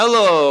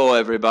Hello,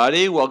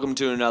 everybody. Welcome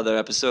to another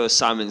episode of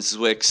Simon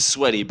Zwick's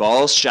Sweaty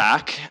Balls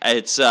Shack.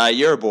 It's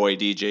your boy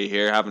DJ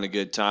here, having a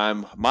good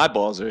time. My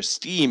balls are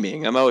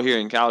steaming. I'm out here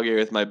in Calgary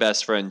with my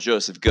best friend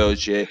Joseph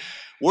Gauthier.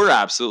 We're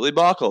absolutely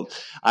buckled.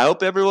 I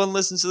hope everyone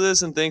listens to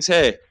this and thinks,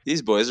 hey,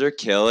 these boys are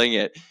killing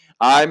it.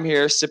 I'm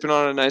here sipping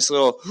on a nice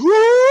little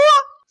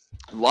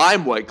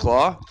lime White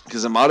Claw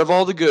because I'm out of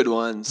all the good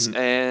ones.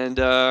 And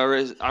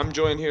I'm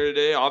joined here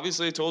today,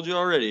 obviously I told you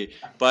already,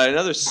 by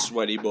another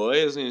sweaty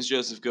boy. His name is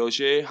Joseph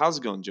Gauthier. How's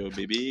it going, Joe,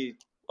 baby?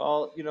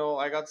 Well,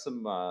 I got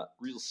some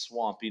real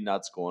swampy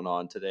nuts going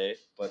on today,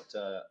 but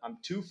I'm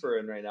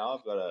two-for-in right now.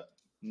 I've got a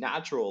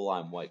natural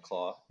lime White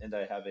Claw, and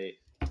I have a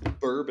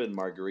bourbon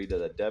margarita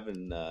that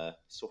Devin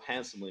so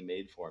handsomely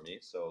made for me.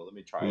 So let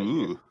me try it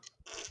here.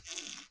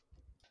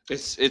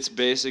 It's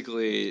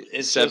basically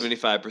It's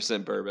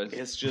 75% bourbon.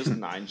 It's just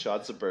 9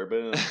 shots of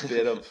bourbon and a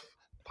bit of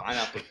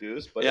pineapple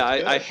juice. But yeah,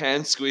 it's I good.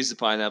 hand squeeze the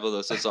pineapple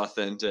though, so it's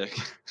authentic.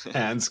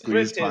 Hand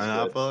squeezed tastes good.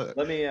 pineapple.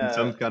 Let me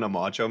Some kind of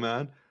macho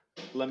man.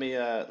 let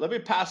me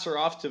pass her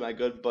off to my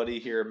good buddy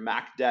here,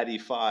 Mac Daddy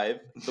 5,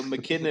 the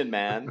McKinnon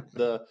man,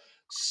 the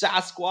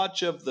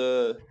Sasquatch of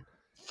the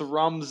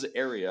Thrums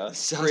area.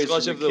 Sasquatch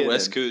Fraser of the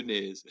West McKinnon.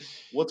 Kootenays.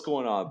 What's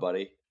going on,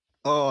 buddy?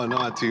 Oh,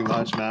 not too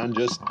much, man.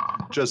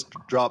 Just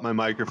dropped my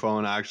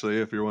microphone, actually,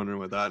 if you're wondering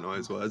what that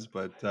noise was.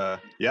 But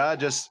yeah,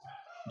 just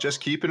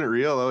keeping it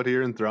real out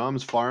here in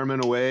Thrums,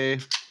 farming away,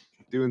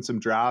 doing some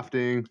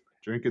drafting,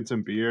 drinking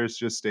some beers,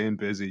 just staying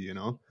busy,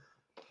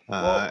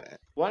 Well,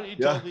 why don't you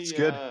yeah, tell it's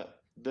good.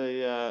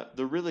 the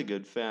really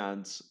good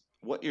fans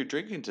what you're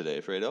drinking today,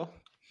 Fredo?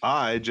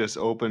 I just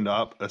opened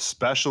up a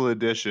special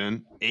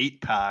edition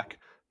 8-pack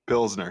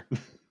Pilsner.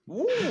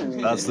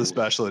 That's the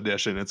special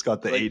edition. It's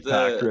got the Like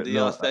 8-pack written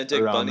the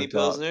authentic around bunny the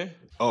top. Pilsner.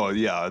 Oh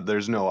yeah,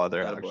 there's no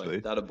other That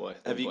actually. a boy.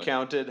 Have you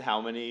counted how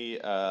many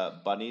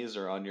bunnies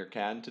are on your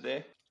can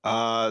today?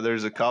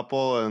 There's a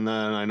couple, and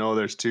then I know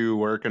there's 2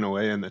 working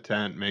away in the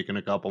tent, making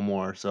a couple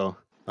more. So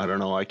I don't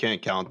know. I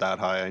can't count that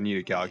high. I need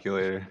a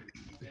calculator.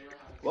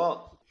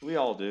 Well, we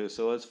all do,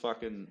 so that's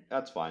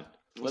fine.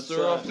 Let's throw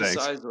it off the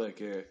Thanks. sides like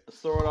here.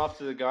 Let's throw it off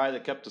to the guy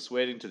that kept us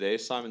waiting today,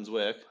 Simon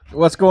Zwick.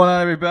 What's going on,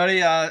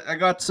 everybody? I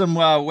got some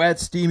wet,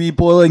 steamy,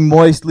 boiling,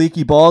 moist,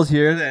 leaky balls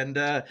here, and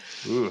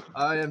Ooh.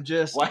 I am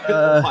just. Why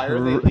are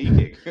they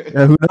leaking?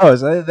 Yeah, who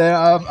knows?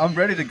 I'm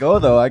ready to go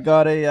though. I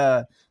got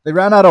a. They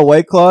ran out of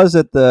White Claws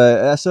at the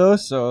Esso,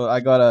 so I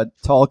got a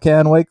tall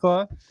can White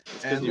Claw.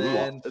 That's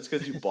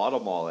because you bought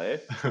them all, eh?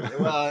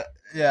 Well,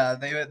 yeah,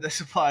 the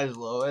supply is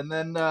low, and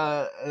then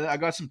I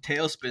got some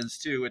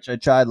Tailspins too, which I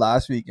tried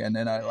last weekend,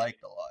 and I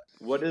liked a lot.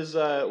 What's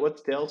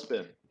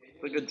Tailspin?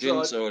 Like a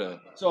gin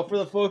soda. So for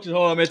the folks at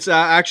home, it's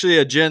actually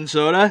a gin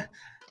soda.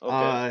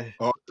 Okay.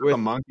 Oh, With- the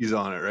monkeys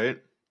on it, right?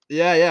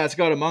 Yeah, it's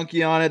got a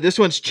monkey on it. This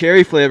one's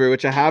cherry flavor,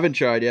 which I haven't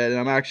tried yet,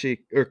 and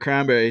or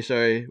cranberry,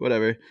 sorry,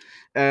 whatever.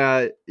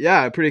 Yeah,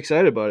 I'm pretty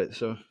excited about it.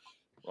 So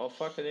Well,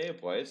 fucking A,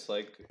 boys.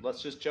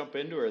 Let's just jump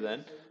into her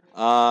then.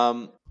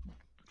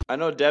 I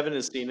know Devin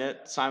has seen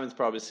it. Simon's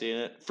probably seen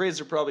it.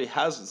 Fraser probably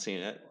hasn't seen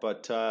it,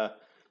 but the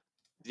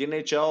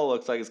NHL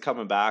looks like it's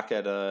coming back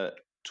at a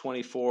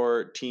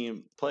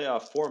 24-team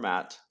playoff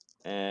format,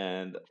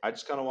 and I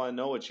just kind of want to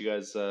know what you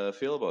guys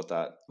feel about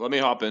that. Let me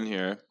hop in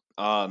here.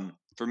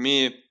 For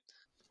me,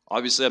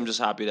 obviously, I'm just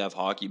happy to have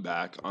hockey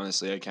back.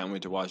 Honestly, I can't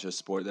wait to watch a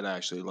sport that I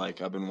actually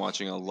like. I've been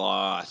watching a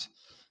lot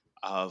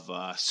of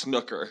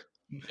snooker,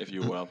 if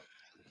you will.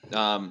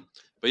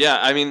 But yeah,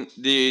 I mean,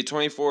 the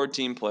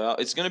 24-team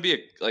playoff, it's going to be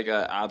an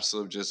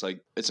absolute just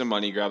it's a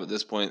money grab at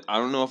this point. I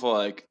don't know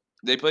if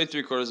they played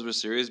 3/4 of a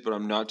series, but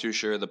I'm not too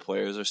sure the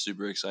players are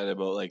super excited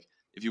about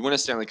if you win a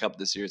Stanley Cup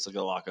this year, it's like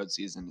a lockout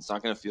season. It's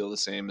not going to feel the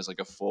same as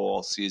a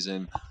full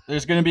season.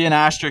 there's going to be an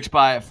asterisk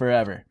by it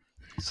forever.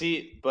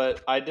 See,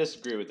 but I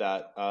disagree with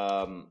that.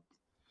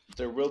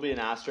 There will be an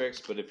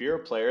asterisk, but if you're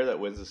a player that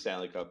wins the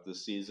Stanley Cup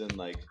this season,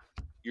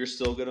 you're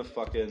still gonna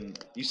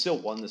you still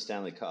won the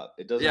Stanley Cup.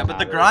 It doesn't. Yeah, but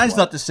the matter grind's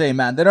what. not the same,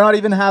 man. They're not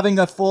even having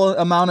a full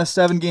amount of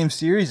 7-game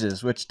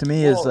series, which to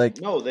me is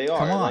no, they are.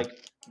 come on.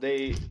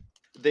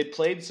 They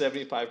played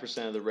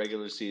 75% of the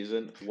regular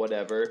season,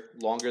 whatever,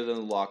 longer than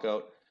the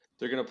lockout.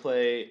 They're gonna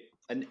play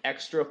an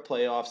extra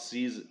playoff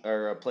season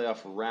or a playoff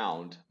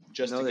round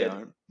just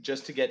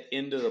to get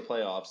into the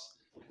playoffs,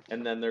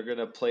 and then they're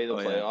gonna play the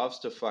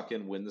playoffs to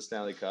fucking win the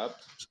Stanley Cup.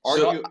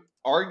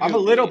 I'm a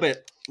little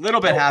bit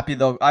happy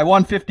though. I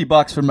won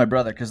 $50 from my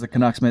brother because the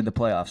Canucks made the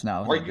playoffs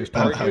now.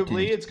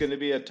 Arguably, it's going to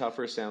be a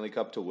tougher Stanley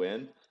Cup to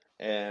win,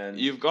 and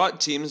you've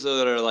got teams though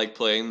that are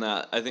playing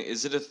that. I think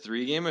is it a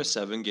 3-game or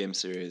 7-game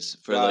series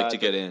for to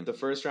get in? The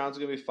first round's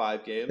going to be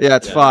 5 games. Yeah,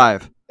 it's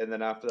 5, and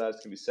then after that it's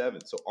going to be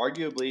 7. So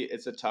arguably,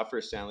 it's a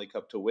tougher Stanley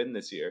Cup to win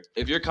this year.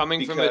 If you're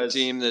coming from a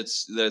team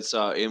that's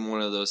in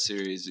one of those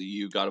series,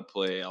 you got to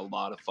play a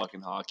lot of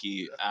fucking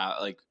hockey.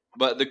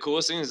 But the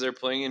coolest thing is they're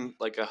playing in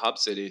a hub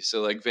city.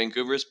 So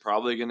Vancouver's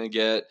probably gonna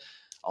get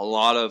a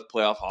lot of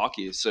playoff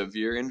hockey. So if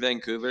you're in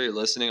Vancouver, you're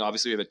listening.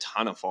 Obviously, we have a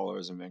ton of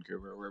followers in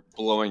Vancouver. We're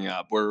blowing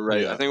up. We're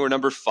right. Yeah. I think we're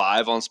number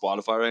 5 on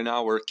Spotify right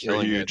now. We're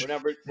killing huge. it.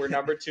 We're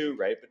number 2,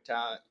 right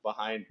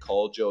behind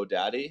Call Joe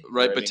Daddy.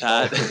 Right, Or, I mean,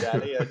 Batat. Call Joe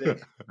Daddy, I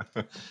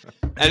think.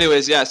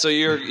 Anyways, yeah. So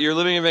you're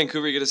living in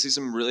Vancouver. You get to see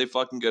some really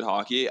fucking good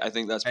hockey. I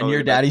think that's And probably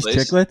your the best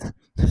daddy's place. chiclets?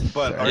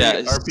 But Yeah,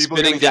 are people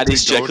spinning going to get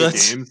daddy's to go to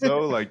chiclets. games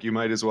though? Like you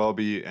might as well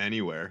be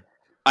anywhere.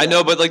 I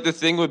know, but like the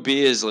thing would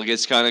be is like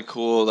it's kind of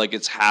cool. Like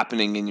it's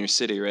happening in your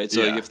city, right?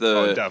 So like Yeah. if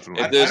the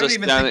Definitely. I if there's don't a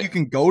even Stanley- think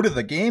you can go to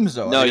the games,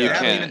 though. No, They you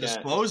haven't can't. even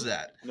disclosed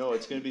that. No,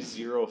 it's going to be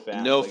 0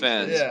 fans. No Like, it's gonna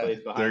fans. be Yeah.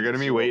 played behind They're going to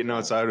be 0 waiting fans.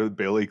 outside with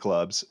billy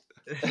clubs.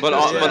 but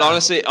Yeah.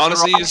 honestly,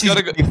 you just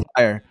gotta go.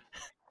 Fire.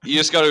 You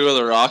just gotta go to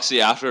the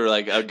Roxy after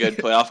like a good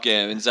playoff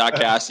game, and Zach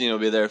Cassian will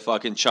be there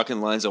fucking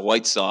chucking lines of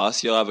white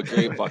sauce. You'll have a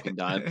great fucking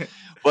time.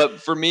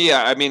 But for me,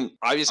 I mean,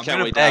 I just I'm can't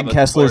gonna wait to have bag a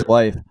Kessler's sport.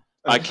 wife.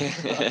 I can't.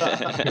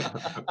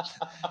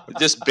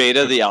 Just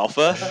Beta the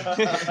alpha.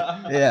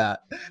 Yeah.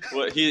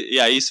 Well,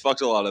 he's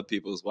fucked a lot of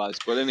people's wives.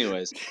 But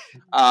anyways,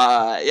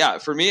 yeah,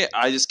 for me,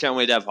 I just can't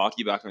wait to have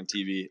hockey back on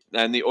TV.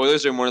 And the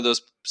Oilers are in one of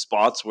those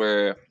spots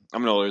where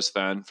I'm an Oilers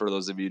fan. For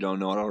those of you who don't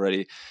know it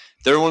already,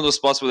 they're in one of those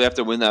spots where they have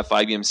to win that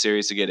 5-game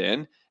series to get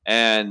in.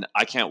 And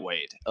I can't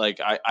wait. Like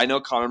I know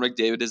Connor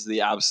McDavid is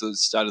the absolute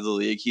stud of the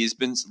league. He's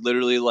been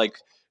literally like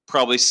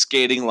probably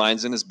skating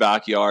lines in his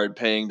backyard,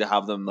 paying to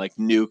have them like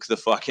nuke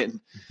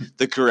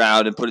the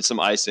ground and put some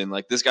ice in.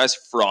 Like this guy's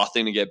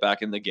frothing to get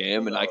back in the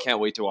game, and I can't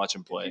wait to watch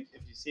him play.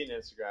 If you've seen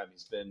Instagram,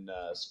 he's been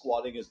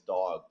squatting his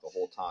dog the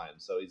whole time,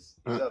 so he's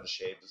out of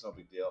shape. It's no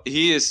big deal.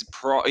 He's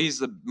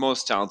the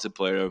most talented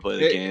player to play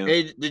the Hey, game.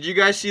 hey, did you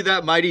guys see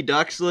that Mighty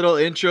Ducks little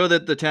intro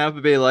that the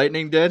Tampa Bay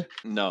Lightning did?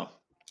 No,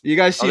 You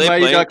guys Are see they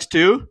Mighty playing- Ducks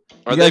too?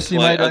 are You they guys see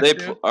play? Mighty Are they?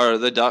 Ducks too? Are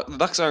the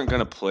Ducks aren't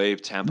gonna play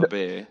Tampa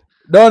Bay?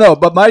 No,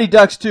 but Mighty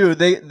Ducks too.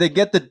 They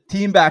get the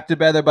team back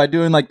together by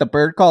doing like the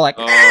bird call, like,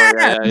 Oh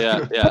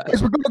yeah.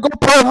 guys, we're gonna go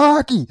play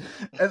hockey,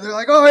 and they're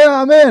like, oh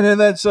yeah, I'm in. And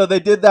then so they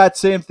did that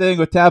same thing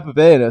with Tampa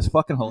Bay, and it was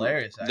fucking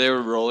hilarious. They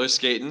were roller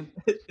skating.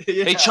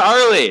 Yeah. Hey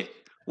Charlie,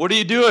 what are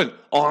you doing?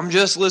 Oh, I'm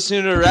just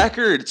listening to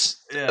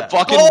records. Yeah.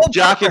 Fucking Oh,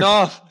 jacking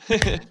off.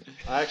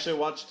 I actually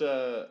watched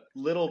a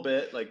little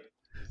bit, like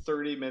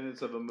 30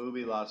 minutes of a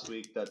movie last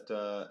week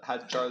that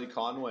had Charlie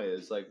Conway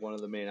as like one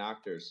of the main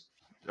actors.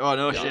 Oh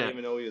no I didn't shit.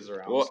 even know he was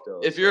around Well, still.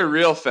 if you're a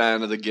real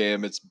fan of the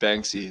game, it's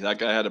Banksy. That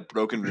guy had a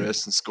broken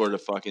wrist and scored a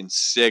fucking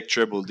sick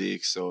triple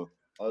deke. So,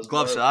 I was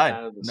glove more of a side.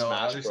 fan of the No,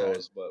 Smash other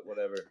Bros, side. but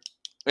whatever.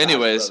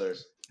 anyways, Smash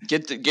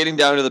Brothers. getting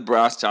down to the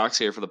brass tacks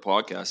here for the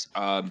podcast.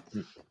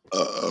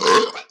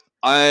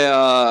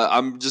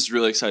 I'm just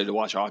really excited to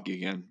watch hockey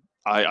again.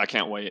 I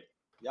can't wait.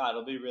 Yeah,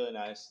 it'll be really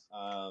nice.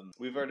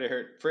 We've already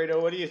heard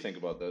Fredo. What do you think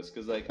about this?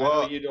 Because like I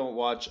Well- know you don't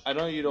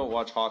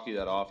watch hockey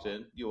that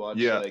often. You watch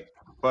Yeah. like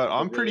But the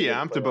I'm pretty really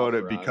good amped about playoff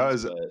it runs,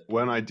 because but-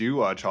 when I do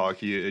watch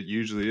hockey, it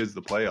usually is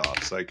the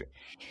playoffs. Like,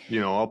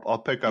 I'll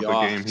pick up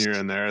a game Yes. here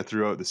and there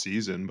throughout the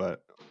season,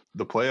 but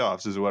the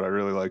playoffs is what I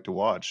really like to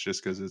watch,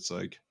 just because it's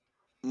like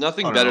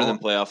Nothing I don't better know. than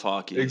playoff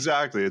hockey.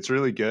 exactly, it's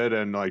really good,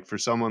 and like for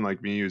someone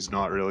like me who's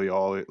not really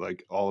all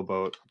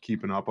about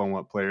keeping up on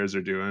what players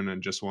are doing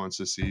and just wants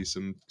to see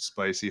some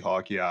spicy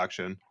hockey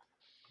action.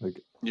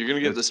 You're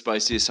gonna get the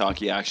spiciest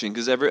hockey action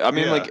because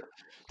Yeah. like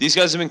these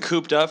guys have been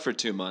cooped up for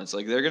 2 months.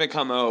 Like they're gonna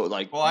come out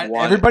like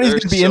everybody's they're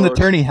gonna be in the so-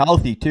 tourney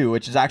healthy too,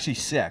 which is actually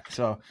sick.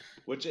 So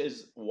which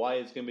is why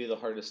it's going to be the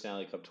hardest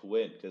Stanley Cup to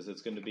win because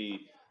it's going to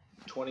be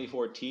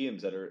 24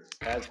 teams that are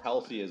as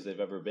healthy as they've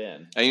ever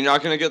been. And you're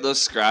not gonna get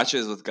those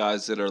scratches with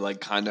guys that are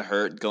like kind of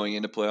hurt going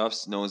into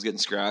playoffs. No one's getting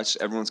scratched.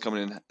 Everyone's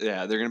coming in.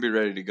 Yeah, they're gonna be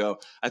ready to go.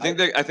 I think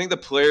the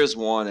players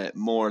want it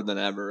more than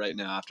ever right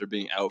now after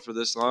being out for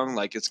this long.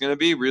 Like it's gonna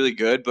be really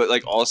good, but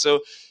like also,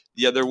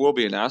 yeah, there will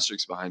be an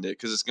asterisk behind it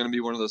because it's gonna be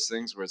one of those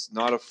things where it's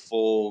not a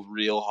full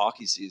real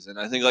hockey season.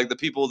 I think like the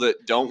people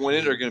that don't win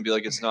it are gonna be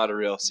like it's not a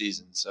real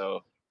season.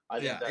 So I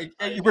think that,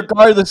 I think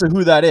regardless of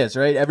who that is,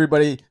 right?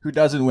 Everybody who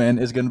doesn't win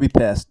is gonna be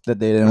pissed that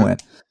they didn't win.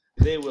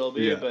 they will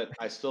be, Yeah. but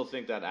I still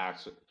think that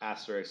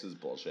asterisk is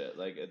bullshit.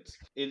 Like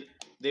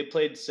they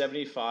played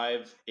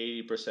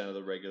 75-80% of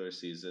the regular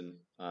season.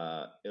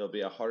 It'll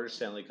be a harder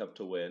Stanley Cup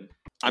to win.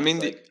 I mean,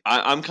 Like-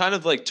 I'm kind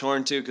of like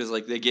torn too because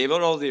like they gave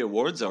out all the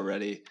awards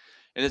already,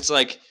 and it's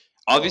like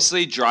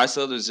obviously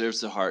Draisaitl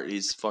deserves the heart.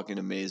 He's fucking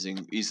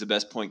amazing. He's the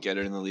best point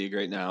getter in the league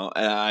right now,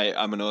 and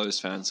I'm an Oilers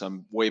fan, so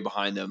I'm way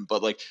behind him.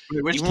 But like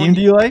Wait, which Even team when-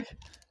 do you like?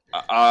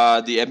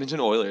 the Edmonton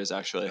Oilers,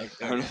 actually, I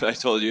don't know if I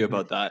told you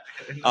about that.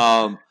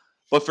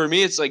 But for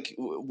me, it's like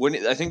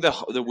when I think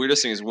the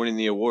weirdest thing is winning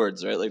the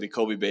awards, right? Like the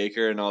Kobe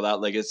Baker and all that.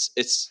 Like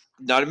it's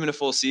not even a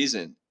full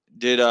season.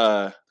 Did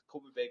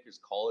Kobe Baker's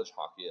college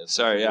hockey is.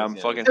 Sorry, yeah, I'm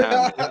fucking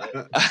hammered.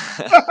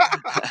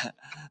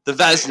 the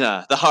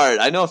Vezina, the Hart.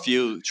 I know a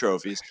few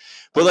trophies,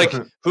 but like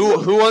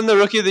who won the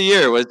Rookie of the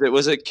Year?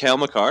 Was it Cale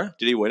Makar?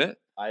 Did he win it?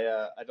 I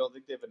don't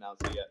think they've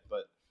announced it yet,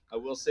 but I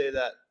will say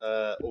that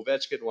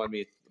Ovechkin won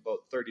me about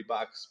 $30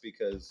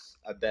 because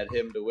I bet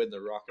him to win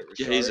the Rocket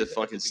Richard Yeah, he's a at the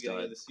fucking beginning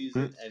stud. of the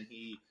season, and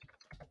he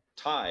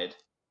tied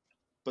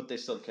but they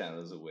still count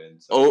as a win.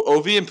 So.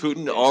 Ovi and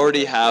Putin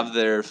already have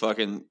their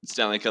fucking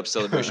Stanley Cup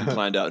celebration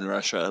planned out in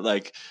Russia.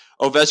 Like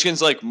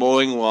Ovechkin's like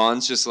mowing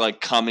lawns, just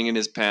like coming in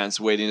his pants,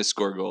 waiting to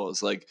score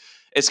goals. Like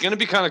it's gonna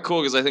be kind of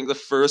cool because I think the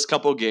first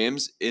couple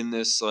games in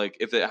this, like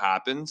if it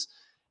happens,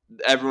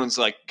 everyone's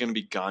like gonna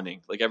be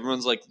gunning. Like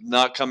everyone's like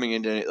not coming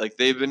into it. Like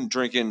they've been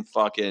drinking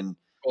fucking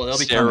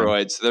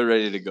steroids. They're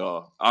ready to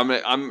go.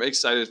 I'm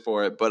excited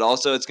for it, but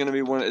also it's gonna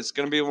be one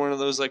of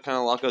those like kind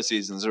of lockout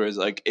seasons where it's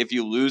like if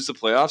you lose the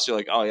playoffs, you're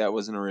like, oh yeah, it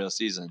wasn't a real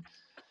season.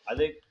 I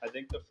think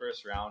the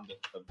first round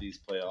of these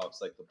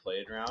playoffs, like the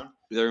play-in round,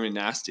 they're gonna be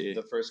nasty.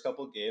 The first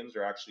couple games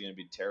are actually gonna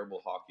be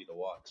terrible hockey to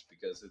watch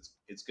because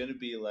it's gonna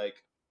be like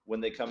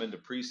when they come into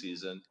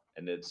preseason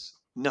and it's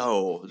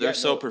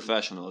so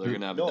professional. They're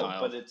gonna have a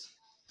dial. But it's.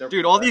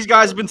 Dude, all these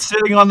guys have been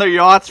sitting on their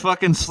yachts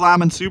fucking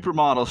slamming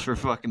supermodels for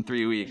fucking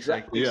 3 weeks.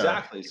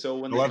 Exactly. So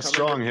when they have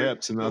strong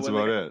hips, and that's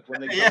about it. When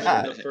they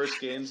come in the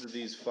first games of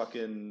these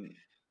fucking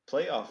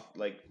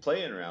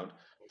play-in round,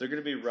 they're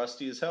gonna be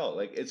rusty as hell.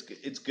 Like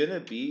it's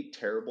gonna be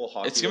terrible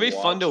hockey. It's gonna be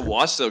fun to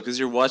watch though, because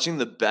you're watching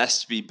the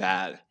best be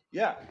bad.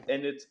 Yeah,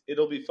 and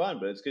it'll be fun,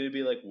 but it's gonna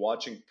be like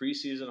watching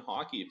preseason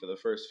hockey for the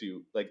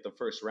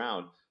first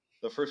round.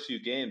 The first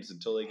few games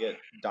until they get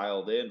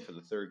dialed in for the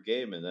third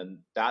game, and then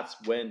that's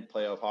when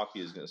playoff hockey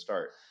is going to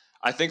start.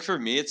 I think for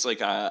me, it's like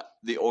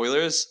the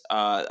Oilers.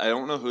 I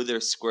don't know who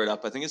they're squared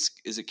up. I think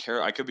is it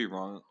Carolina? I could be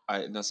wrong.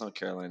 That's not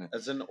Carolina.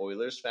 As an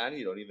Oilers fan,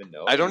 you don't even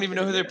know. I don't even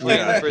know who they're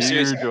playing in the first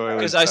series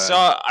because I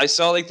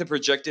saw like the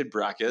projected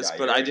brackets,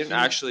 but I didn't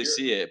actually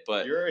see it.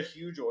 But you're a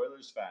huge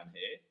Oilers fan,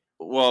 hey?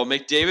 Well,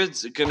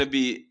 McDavid's going to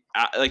be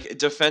like a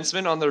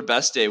defenseman on their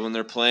best day when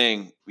they're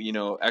playing,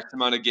 X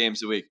amount of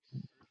games a week.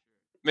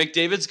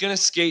 McDavid's gonna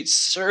skate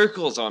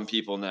circles on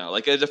people now.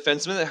 Like a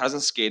defenseman that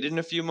hasn't skated in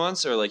a few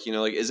months, or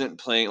isn't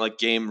playing like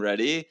game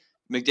ready.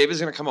 McDavid's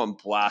gonna come out and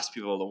blast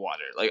people in the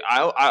water. Like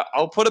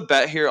I'll put a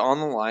bet here on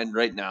the line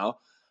right now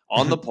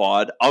on the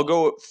pod. I'll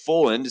go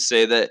full in to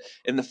say that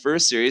in the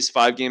first series,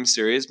 5-game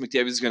series,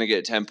 McDavid's gonna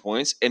get 10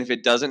 points. And if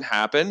it doesn't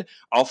happen,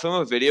 I'll film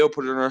a video,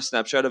 put it on our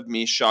Snapchat of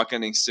me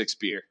shotgunning 6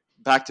 beer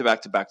back to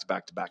back to back to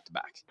back to back to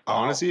back. I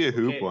want to see a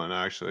hoop one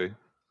actually.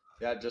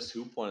 Yeah, just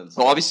hoop one.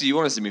 Well, obviously you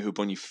want to see me hoop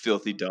one, you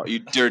filthy dog, you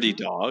dirty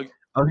dog.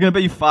 I was gonna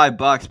bet you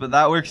 $5, but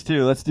that works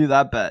too. Let's do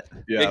that bet.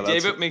 Yeah,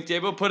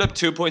 McDavid put up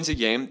 2 points a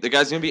game. The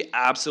guy's gonna be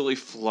absolutely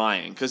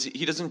flying because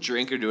he doesn't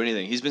drink or do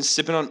anything. He's been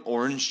sipping on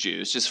orange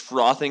juice, just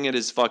frothing at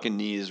his fucking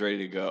knees, ready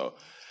to go.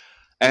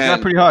 And he's got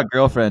a pretty hot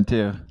girlfriend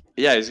too.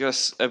 Yeah, he's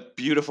got a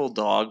beautiful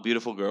dog,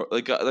 beautiful girl.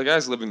 Like the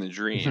guy's living the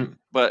dream,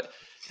 but.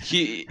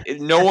 I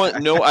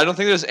don't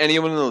think there's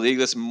anyone in the league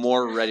that's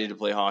more ready to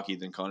play hockey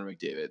than Connor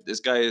McDavid. This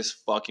guy is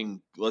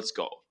fucking, let's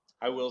go.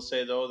 I will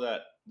say, though,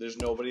 that there's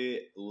nobody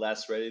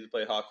less ready to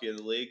play hockey in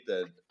the league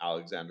than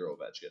Alexander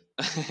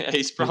Ovechkin.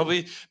 He's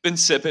probably been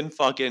sipping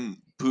fucking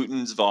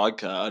Putin's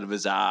vodka out of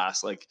his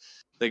ass. Like,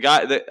 the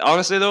guy,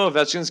 honestly, though,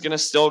 Ovechkin's going to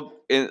still,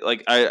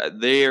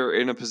 they are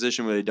in a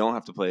position where they don't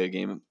have to play a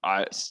game.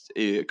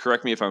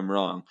 Correct me if I'm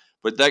wrong.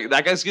 But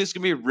that guy's just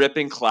going to be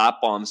ripping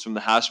clap bombs from the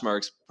hash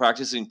marks,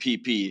 practicing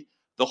PP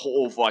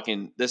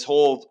this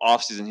whole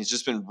offseason. He's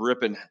just been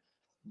ripping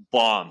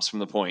bombs from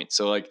the point.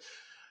 So,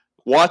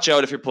 watch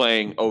out if you're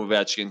playing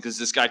Ovechkin because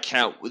this guy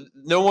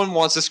no one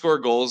wants to score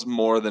goals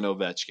more than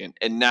Ovechkin.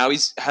 And now he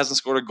hasn't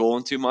scored a goal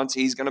in 2 months.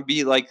 He's going to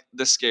be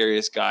the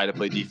scariest guy to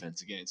play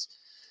defense against.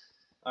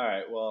 All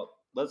right, well,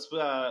 let's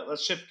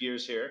shift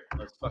gears here.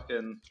 Let's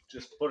fucking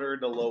just put her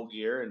into low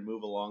gear and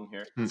move along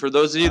here. For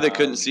those of you that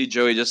couldn't see,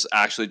 Joey just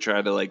actually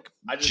tried to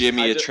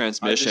jimmy a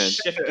transmission. I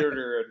just shifted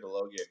her into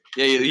low gear.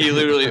 Yeah, he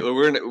literally.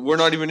 We're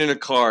not even in a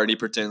car, and he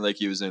pretended like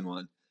he was in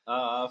one.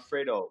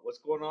 Fredo, what's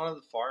going on at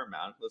the farm,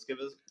 man? Let's give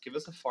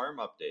us a farm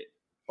update.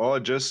 Oh,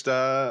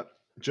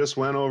 just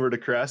went over to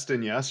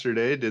Creston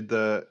yesterday. Did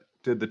the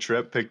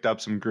trip, picked up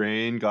some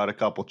grain, got a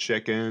couple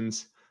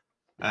chickens.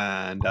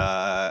 And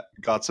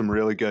got some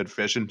really good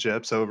fish and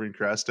chips over in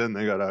Creston.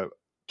 They got a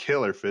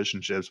killer fish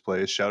and chips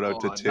place. Shout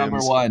out to Tim's. Number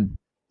one.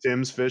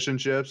 Tim's Fish and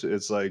Chips.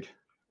 It's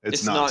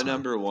it's not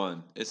number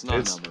one. It's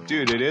not number one.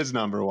 Dude, it is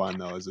number one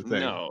though. Is the thing.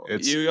 No,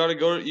 you gotta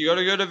go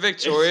to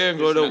Victoria and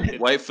go to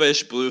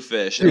Whitefish,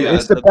 Bluefish. Dude,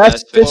 it's the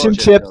best fish and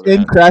chips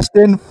in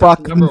Creston.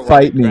 Fucking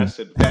fight me.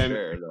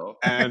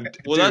 And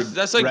well, dude,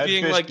 that's like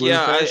being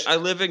Redfish, like, I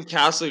live in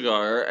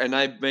Castlegar and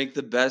I make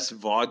the best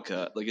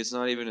vodka. Like it's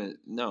not even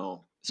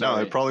no. Sorry,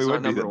 no, it probably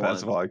would be the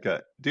best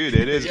vodka. Dude,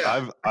 it is.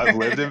 Yeah. I've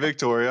lived in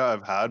Victoria.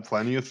 I've had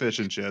plenty of fish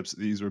and chips.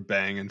 These were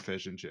banging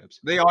fish and chips.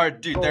 They are,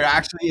 dude. They're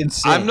actually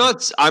insane.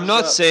 I'm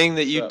not saying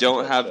that you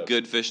don't have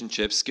good fish and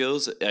chip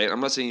skills. I'm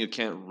not saying you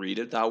can't read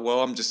it that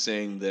well. I'm just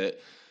saying that,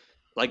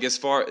 as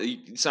far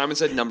Simon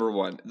said, number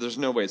one. There's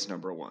no way it's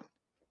number one.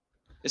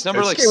 It's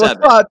number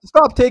 7.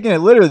 Stop taking it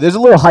literally. There's a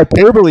little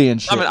hyperbole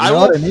and shit. I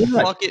will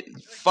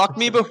fuck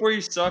me before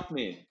you suck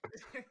me.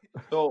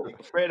 So,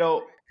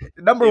 Fredo.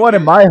 Number one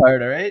in my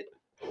heart, all right?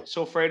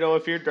 So, Fredo,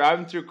 if you're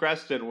driving through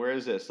Creston, where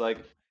is this?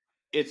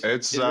 Is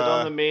It's it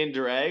on the main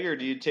drag, or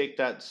do you take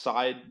that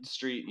side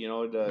street?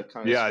 To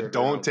kind of yeah.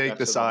 Don't take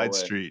the side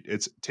street.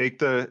 It's take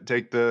the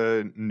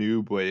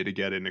noob way to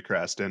get into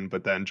Creston,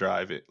 but then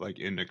drive it like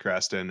into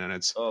Creston,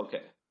 and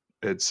Okay.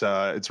 it's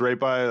right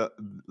by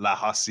La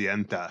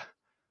Hacienda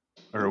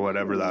or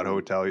whatever that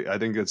hotel. I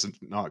think it's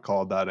not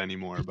called that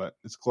anymore, but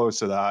it's close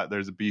to that.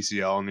 There's a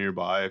BCL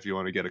nearby if you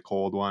want to get a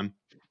cold one.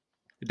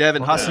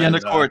 Devin, Hacienda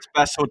Courts,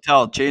 best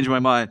hotel. Change my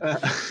mind.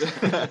 Sounds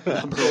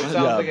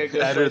like a good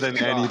better place than to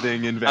stop.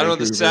 anything in Vancouver. I don't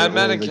know, the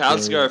Sandman or and Victoria.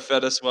 Katsgar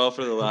fed us well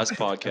for the last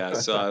podcast,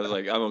 so I was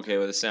like, I'm okay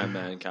with the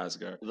Sandman and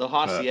Katsgar. The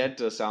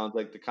Hacienda sounds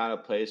like the kind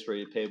of place where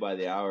you pay by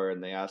the hour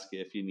and they ask you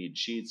if you need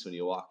sheets when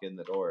you walk in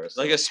the door.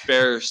 So. Like a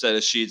spare set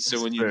of sheets,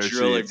 so when you Spare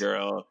drill sheets. a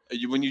girl,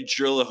 when you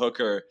drill a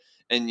hooker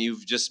and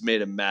you've just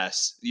made a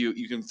mess,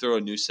 you can throw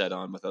a new set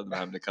on without them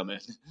having to come in.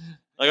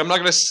 Like, I'm not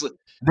gonna.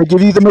 They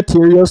give you the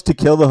materials to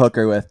kill the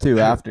hooker with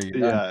too after you.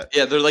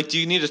 Yeah, they're like, do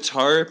you need a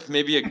tarp?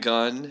 Maybe a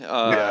gun?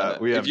 Yeah,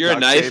 we have if you're a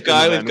duct knife tape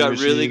guy, in the we've got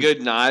vending really machine.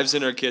 good knives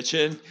in our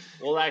kitchen.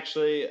 Well,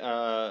 actually,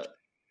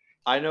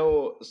 I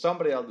know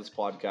somebody on this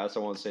podcast. I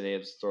won't say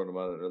names, throwing them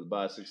under the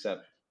bus,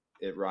 except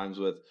it rhymes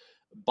with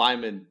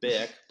Byman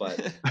Bick.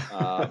 But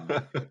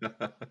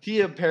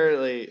he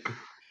apparently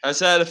I've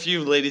had a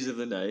few ladies of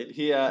the night.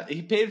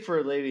 he paid for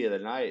a lady of the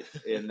night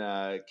in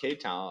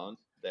K-Town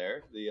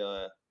there,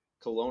 the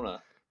Kelowna,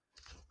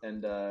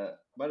 and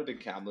might have been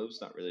Kamloops.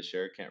 Not really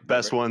sure. Can't remember.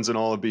 Best ones in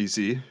all of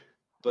BC.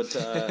 But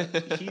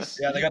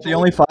Yeah, they got the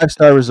only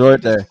 5-star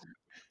resort there.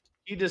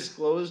 He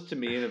disclosed to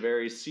me in a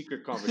very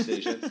secret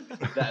conversation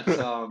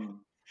that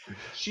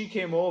she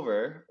came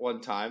over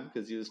one time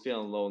because he was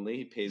feeling lonely.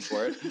 He paid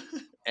for it,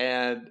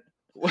 and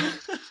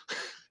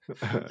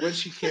when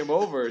she came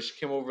over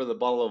with a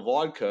bottle of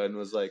vodka and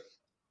was like,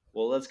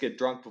 "Well, let's get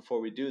drunk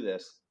before we do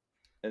this."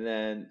 And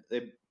then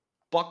they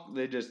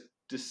just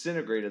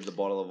disintegrated the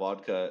bottle of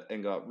vodka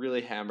and got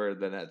really hammered,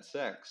 then had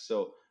sex.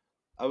 So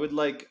I would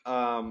like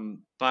Byman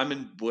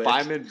Bwick.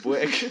 Byman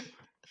Bwick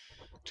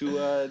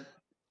to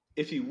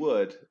if he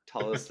would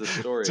tell us the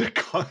story.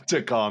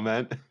 to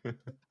comment.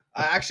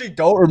 I actually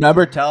don't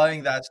remember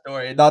telling that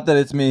story. Not that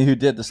it's me who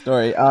did the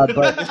story,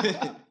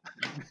 but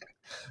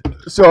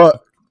so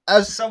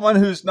as someone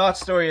whose not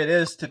story it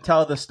is to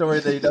tell the story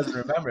that he doesn't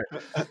remember,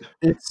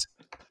 it's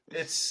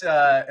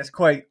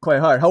quite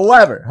hard.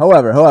 However,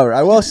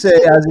 I will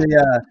say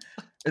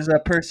as a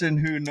person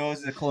who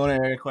knows the Kelowna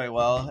area quite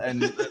well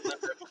and lived there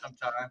for some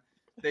time,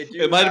 they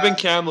do. It might have been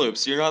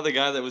Kamloops. You're not the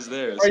guy that was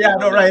there. Oh yeah,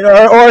 no, right,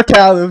 or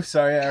Kamloops.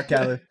 Sorry, or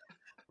Kamloops.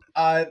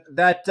 They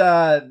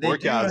Or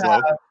do Kaslo.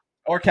 have,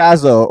 or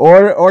Kaslo,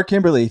 or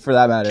Kimberly for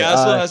that matter.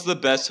 Castle has the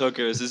best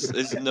hookers,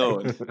 is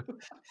known.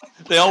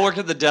 They all work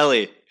at the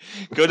deli.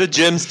 Go to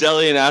Jim's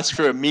Deli and ask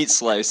for a meat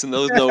slice, and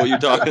they'll know what you're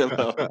talking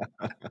about.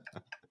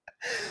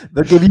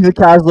 They'll give you the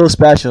Kaslo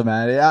special,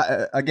 man.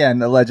 Yeah,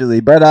 again,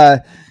 allegedly,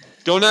 but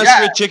Don't ask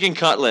for a chicken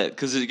cutlet,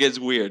 because it gets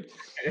weird.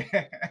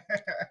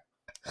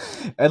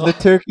 and the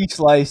turkey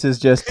slice is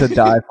just to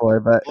die for.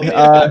 But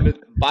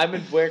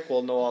Byman Bwick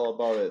will know all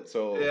about it.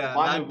 So Yeah,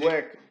 Byman that'd be-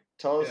 Bwick,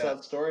 tell us yeah.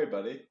 that story,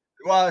 buddy.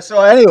 well,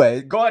 so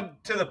anyway, going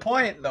to the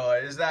point though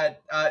is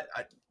that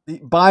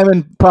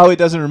Byman probably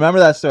doesn't remember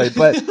that story,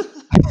 but.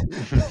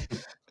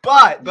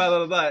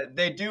 But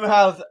they do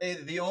have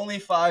the only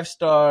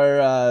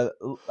 5-star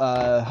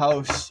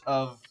house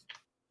of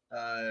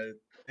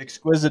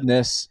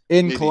exquisiteness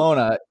in Maybe.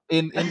 Kelowna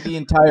in the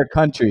entire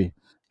country.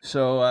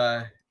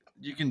 So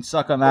you can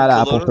suck on that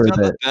apple Kelowna's for a got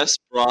bit. the best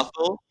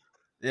brothel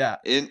Yeah,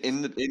 in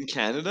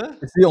Canada.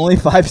 it's the only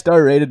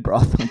 5-star rated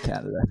brothel in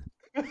Canada.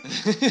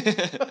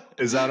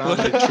 Is that on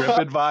like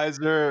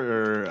TripAdvisor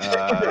or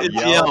It's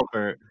Yelp? Yelp.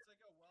 Or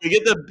They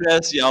get the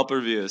best Yelp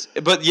reviews,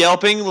 but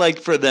Yelping, like,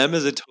 for them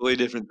is a totally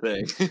different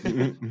thing.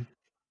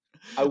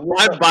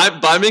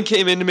 Byman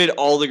came in and made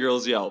all the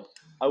girls Yelp.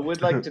 I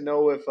would like to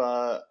know if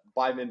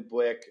Byman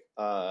Bwick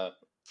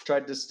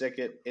tried to stick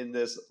it in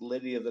this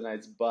lady of the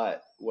night's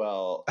butt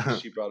while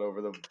she brought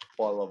over the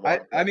bottle of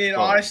vodka. I mean,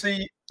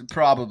 honestly,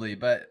 probably,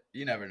 but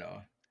you never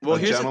know. Well, A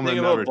here's the gentleman thing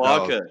about never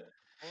tells. vodka.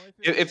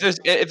 If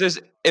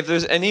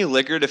there's any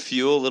liquor to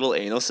fuel a little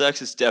anal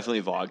sex, it's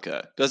definitely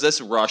vodka. Because that's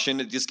Russian.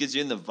 It just gives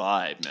you in the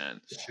vibe, man.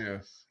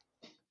 True.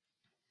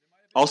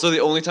 Also, the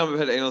only time I've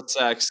had anal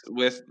sex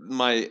with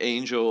my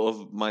angel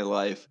of my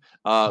life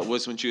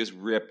was when she was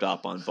ripped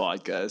up on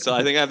vodka. So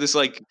I think I have this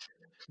like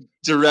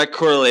direct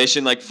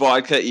correlation, like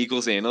vodka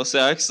equals anal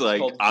sex.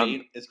 Like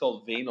it's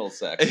called venal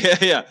sex.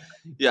 yeah.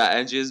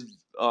 And she's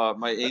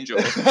my angel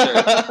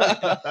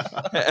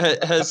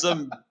has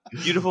some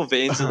beautiful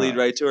veins that lead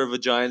right to her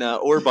vagina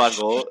or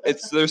butthole.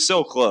 They're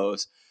so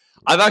close.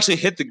 I've actually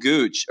hit the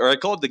gooch, or I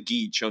call it the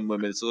geech on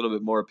women. It's a little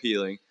bit more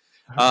appealing.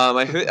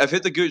 I've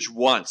hit the gooch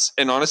once,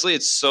 and honestly,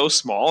 it's so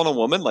small on a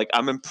woman. Like,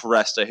 I'm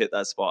impressed I hit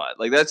that spot.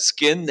 Like, that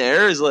skin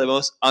there is like the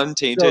most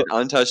untainted,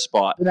 untouched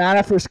spot.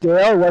 Banana for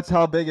scale.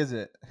 How big is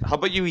it? How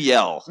about you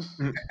yell?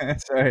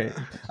 Sorry,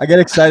 I get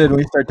excited when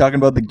we start talking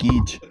about the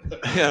geech.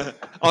 Yeah.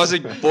 I was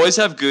like, boys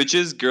have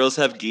gooches, girls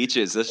have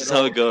geeches. That's just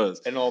how it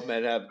goes. And all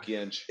men have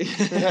ginch.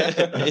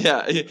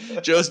 Yeah.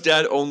 Joe's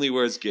dad only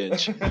wears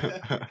ginch.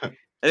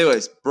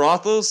 Anyways,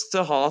 brothels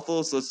to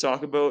hothels. Let's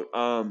talk about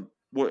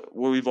what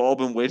we've all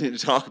been waiting to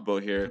talk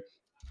about here.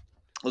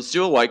 Let's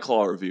do a White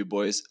Claw review,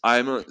 boys.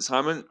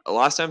 Simon.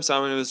 Last time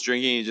Simon was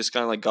drinking, he just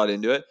kind of like got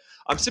into it.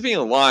 I'm sipping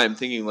a lime,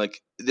 thinking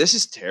like, this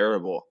is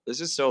terrible.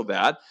 This is so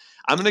bad.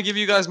 I'm gonna give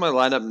you guys my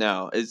lineup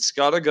now. It's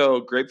gotta go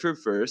grapefruit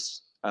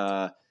first.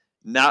 Now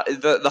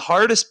the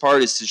hardest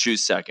part is to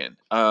choose second.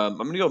 I'm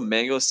gonna go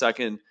mango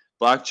second,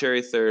 black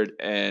cherry third,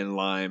 and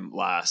lime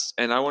last.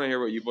 And I want to hear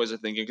what you boys are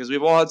thinking because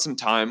we've all had some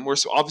time. We're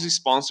obviously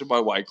sponsored by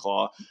White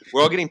Claw.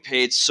 We're all getting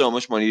paid so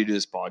much money to do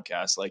this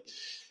podcast. Like,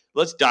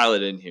 let's dial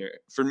it in here.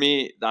 For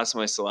me, that's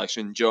my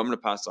selection. Joe, I'm gonna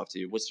pass it off to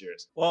you. What's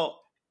yours? Well,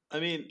 I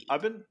mean,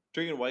 I've been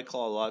drinking White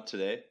Claw a lot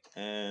today,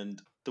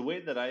 and the way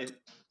that I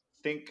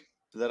think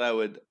that I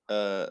would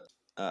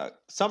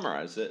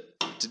summarize it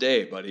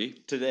Today,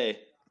 buddy. today,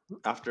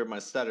 after my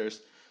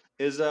stutters,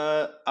 is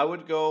I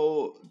would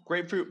go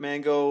grapefruit,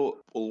 mango,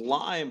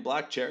 lime,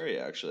 black cherry.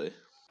 Actually,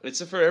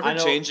 It's a forever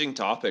changing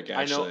topic.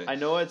 Actually, I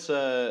know. It's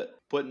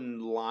putting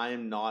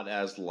lime not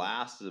as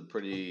last is a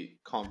pretty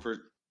confrontational.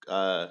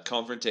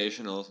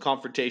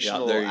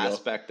 confrontational there you go.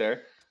 aspect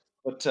there.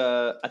 But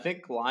I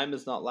think lime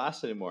is not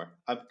last anymore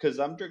because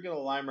I'm drinking a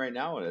lime right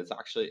now and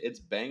it's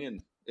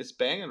banging. It's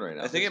banging right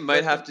now. I think It's it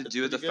might have cooking. to It's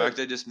do with the pretty fact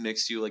good. that I just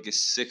mixed you like a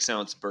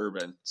 6-ounce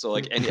bourbon. So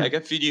like, and I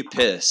could feed you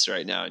piss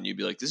right now, and you'd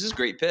be like, "This is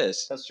great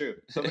piss." That's true.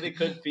 Somebody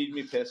could feed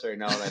me piss right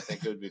now, and I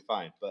think it would be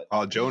fine. But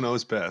Oh, Joe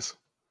knows piss.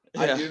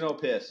 I do know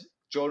piss.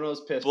 Joe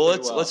knows piss. Well,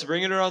 pretty let's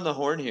bring it around the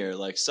horn here.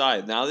 Like,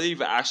 Sai, now that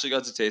you've actually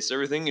got to taste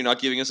everything, you're not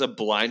giving us a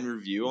blind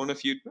review on a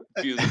few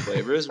of the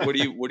flavors. What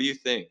do you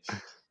think?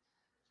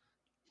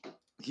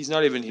 He's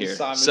not even here.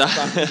 Simon's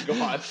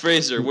gone.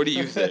 Fraser, what do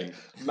you think?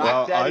 Mac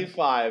Well, Daddy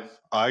 5.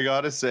 I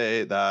gotta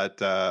say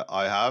that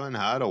I haven't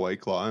had a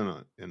White Claw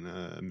in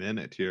a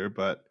minute here,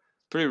 but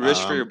Pretty rich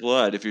for your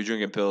blood if you're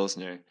drinking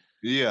Pilsner.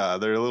 yeah,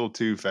 they're a little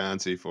too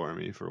fancy for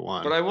me for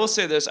one. But I will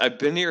say this: I've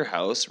been to your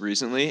house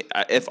recently.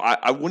 If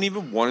I wouldn't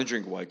even want to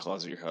drink White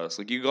Claws at your house.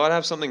 Like, you gotta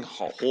have something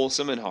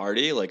wholesome and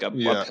hearty, like a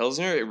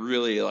Pilsner. It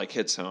really like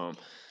hits home.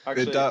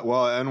 Actually, It does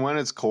well, and when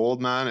it's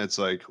cold, man, it's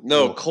like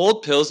No, ugh.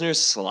 cold Pilsners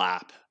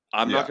slap.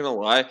 I'm not Yeah. gonna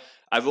lie.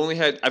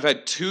 I've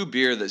had 2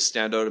 beer that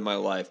stand out in my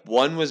life.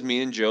 One was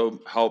me and Joe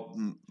helped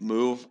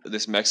move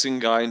this Mexican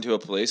guy into a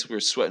place. We were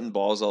sweating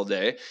balls all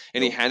day,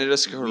 and he handed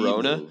us a we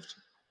Corona. moved.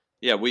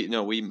 Yeah,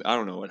 I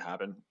don't know what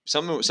happened.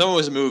 Someone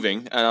was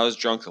moving, and I was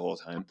drunk the whole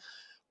time.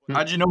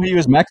 How'd you know he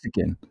was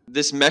Mexican?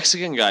 This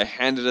Mexican guy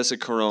handed us a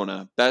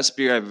Corona. Best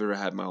beer I've ever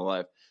had in my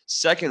life.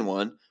 Second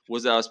one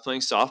was that I was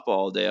playing softball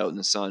all day out in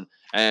the sun,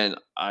 and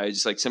I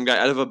just like some guy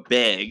out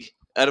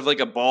of like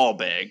a ball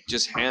bag,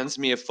 just hands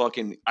me a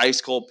fucking ice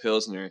cold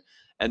Pilsner,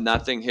 and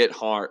that thing hit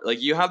hard.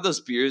 Like, you have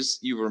those beers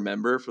you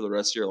remember for the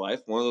rest of your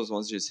life. One of those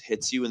ones just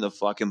hits you in the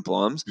fucking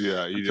plums.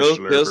 Yeah, you Pils-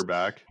 just slurp her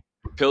back.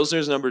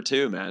 Pilsner's number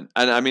 2, man.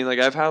 And I mean, like,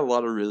 I've had a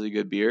lot of really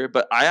good beer,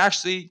 but I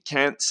actually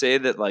can't say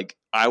that like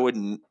I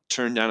wouldn't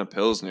turn down a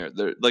Pilsner.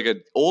 They're like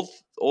an old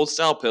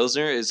style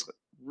Pilsner is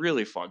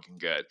really fucking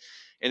good.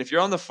 And if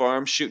you're on the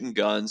farm shooting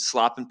guns,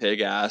 slapping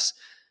pig ass,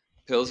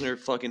 Pilsner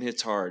fucking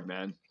hits hard,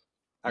 man.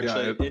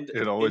 Actually,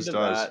 it always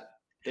does.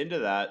 Into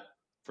that,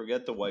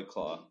 forget the White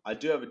Claw. I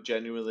do have a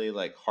genuinely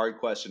like hard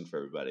question for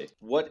everybody.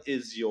 What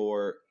is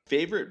your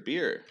favorite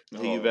beer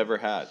that you've Oh. ever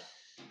had?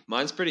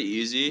 Mine's pretty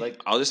easy. Like-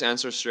 I'll just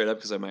answer straight up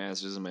because my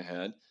answer's in my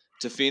head.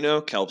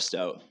 Tofino Kelp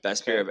Stout.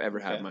 Best beer Okay, I've ever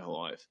had okay. in my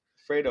whole life.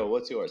 Fredo,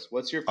 what's yours?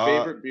 What's your Uh,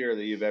 favorite beer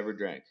that you've ever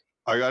drank?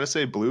 I gotta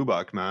say, Blue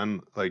Buck,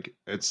 man. Like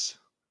it's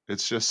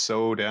just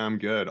so damn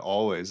good.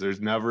 Always, there's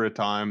never a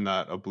time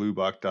that a Blue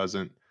Buck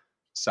doesn't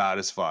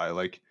satisfy.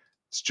 Like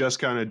it's just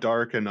kind of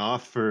dark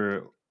enough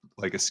for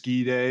like a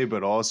ski day,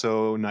 but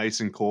also nice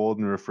and cold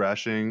and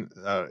refreshing.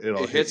 It'll It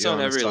hit hits you on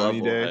a every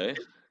sunny level, day. hey?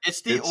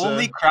 It's the It's,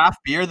 only craft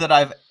beer that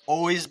I've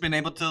always been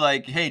able to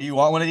like. Hey, do you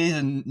want one of these?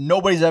 And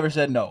nobody's ever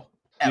said no.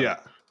 Ever.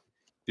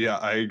 Yeah,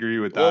 I agree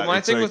with that. Well, my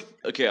It's thing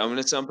like- I'm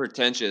gonna sound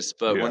pretentious,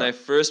 but when Yeah. I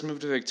first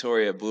moved to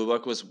Victoria, Blue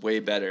Buck was way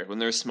better. When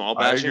they were small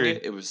I batching agree.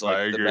 it, it was I like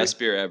the agree. best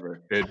beer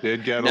ever. it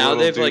did get a Now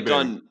little they've too like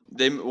big.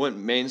 they went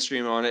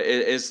mainstream on it.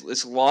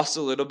 It's lost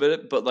a little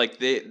bit, but like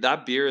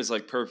that beer is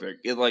like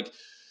perfect.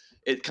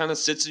 It kind of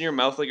sits in your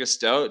mouth like a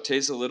stout. It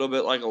tastes a little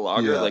bit like a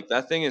lager. Yeah. Like,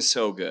 that thing is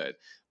so good.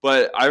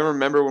 But I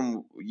remember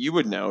when you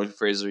would know,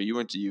 Fraser, you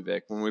went to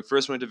UVic. When we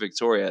first went to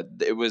Victoria,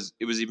 it was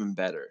even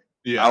better.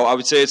 Yeah, I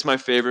would say it's my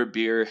favorite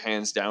beer,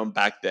 hands down,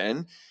 back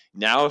then.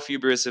 Now a few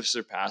beers have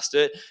surpassed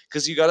it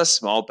because you got a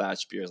small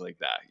batch beers like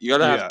that. You got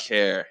to Yeah. have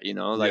care,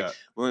 like yeah,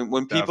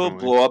 when people definitely.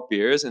 blow up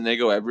beers and they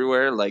go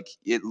everywhere, like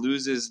it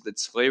loses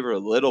its flavor a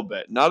little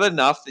bit. Not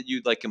enough that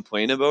you'd like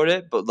complain about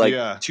it, but like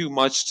Yeah. too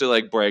much to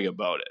like brag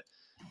about it.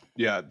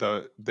 Yeah,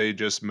 they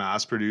just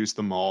mass produce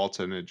the malt,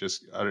 and it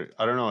just I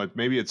don't know.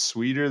 Maybe it's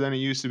sweeter than it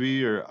used to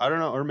be, or I don't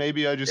know, or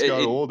maybe I just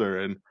got It older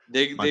and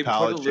They my they put a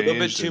palate little bit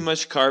changed. too And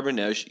much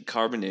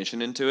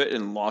carbonation into it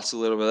and lost a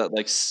little bit of that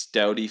like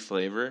stouty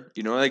flavor.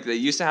 You know, like they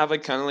used to have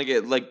like kind of like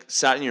it like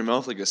sat in your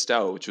mouth like a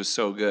stout, which was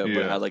so good, but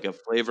it Yeah. had like a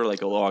flavor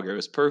like a lager. It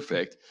was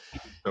perfect.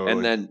 totally.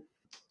 And then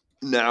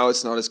now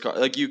it's not as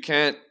like you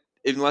can't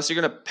unless you're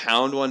gonna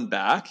pound one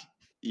back.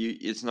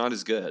 It's not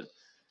as good.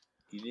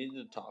 You need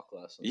to talk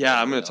less. Yeah,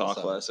 I'm gonna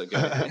talk less.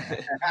 Okay.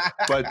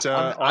 But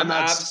on I'm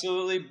that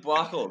absolutely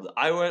buckled.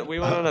 We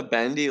went on a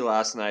bendy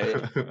last night.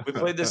 We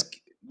played this.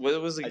 What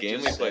was the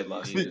game we played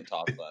last You need night? to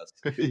talk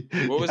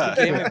less. What was the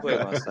game we played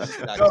last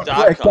night? Go,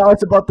 Stack quick, Cup. tell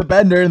us about the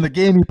bender and the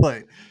game he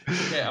played.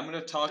 Okay, I'm gonna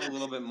talk a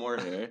little bit more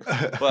here.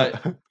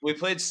 But we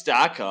played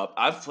Stack Up.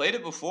 I've played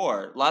it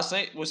before. Last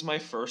night was my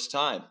first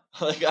time.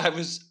 Like I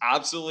was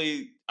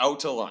absolutely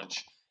out to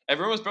lunch.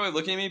 Everyone was probably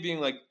looking at me being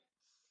like,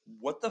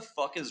 what the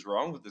fuck is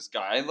wrong with this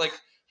guy? I'm like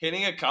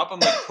hitting a cup, I'm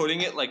like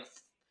putting it like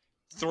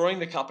throwing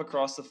the cup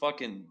across the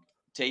fucking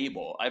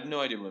table. I have no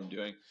idea what I'm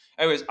doing.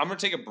 Anyways, I'm gonna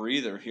take a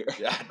breather here.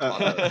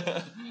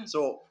 Yeah.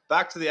 So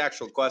back to the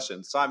actual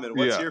question, Simon.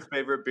 What's Yeah. your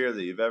favorite beer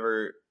that you've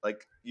ever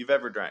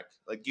drank?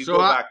 Like you So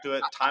go I- back to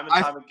it time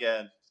and time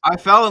again. I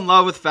fell in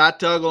love with Fat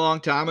Tug a long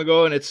time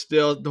ago, and it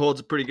still holds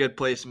a pretty good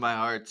place in my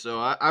heart. So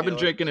I've You been know what?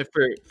 drinking it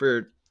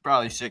for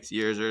probably 6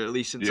 years, or at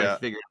least since I Yeah.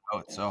 figured it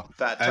out. So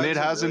Fat and Tug's it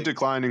a hasn't really,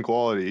 declined in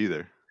quality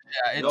either.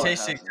 yeah, it No, it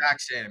tastes the hasn't.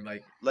 exact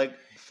same. like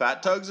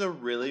Fat Tug's a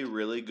really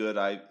really good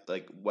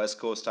West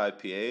Coast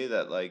IPA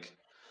that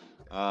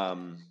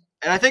And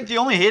I think the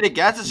only hate it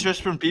gets is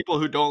just from people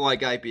who don't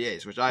like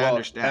IPAs, which I Well,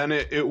 understand.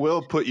 And it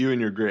will put you in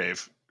your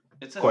grave.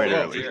 It's a Quite good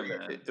early. beer,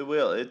 man. it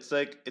will. It's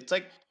like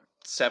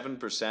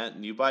 7%,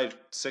 and you buy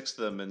 6 of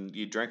them and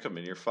you drink them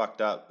and you're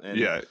fucked up. And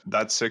Yeah,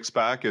 that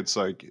 6-pack. It's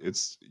like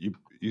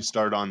you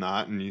start on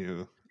that and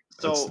you.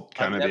 That's So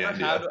kind of the Never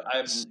idea. had.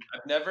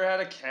 I've never had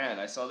a can.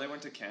 I saw they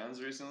went to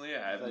cans recently.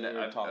 I thought you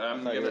were talking- I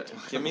I'm thought you were gonna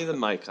talking- give me the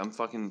mic. I'm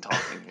fucking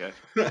talking here.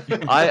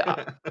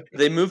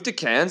 They moved to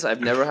cans. I've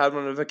never had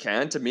one of a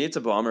can. To me, it's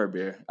a bomber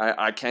beer.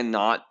 I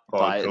cannot Oh,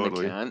 buy it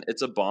totally. in a can.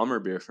 It's a bomber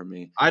beer for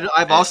me.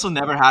 I've also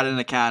never had it in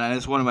a can, and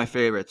it's one of my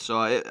favorites. So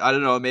I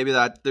don't know. Maybe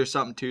that there's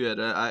something to it.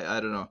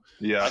 I don't know.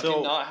 Yeah. I So-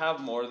 cannot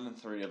have more than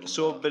 3 of them.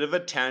 So a though. bit of a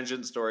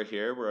tangent story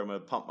here, where I'm gonna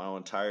pump my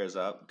own tires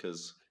up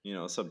because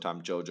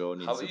sometimes JoJo How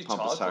needs about to you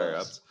pump his talk tire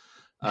less?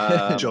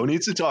 ups. Joe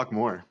needs to talk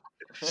more.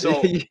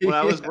 So when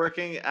I was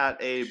working at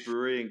a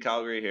brewery in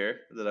Calgary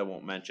here that I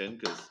won't mention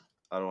because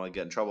I don't want to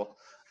get in trouble,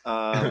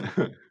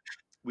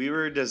 we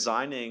were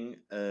designing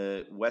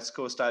a West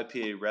Coast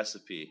IPA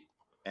recipe,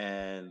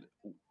 and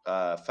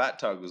Fat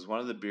Tug was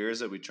one of the beers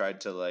that we tried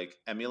to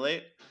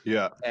emulate.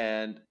 Yeah.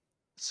 And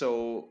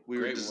so we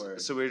Great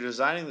word. we were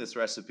designing this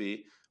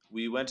recipe.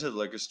 We went to the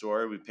liquor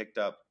store. We picked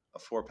up a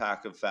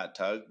 4-pack of Fat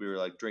Tug. We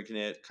were drinking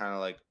it, kind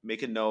of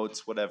making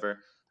notes, whatever.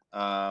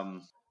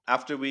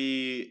 After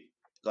we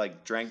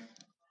drank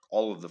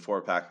all of the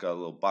 4-pack, got a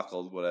little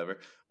buckled, whatever.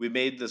 We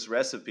made this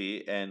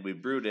recipe and we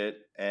brewed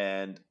it.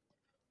 And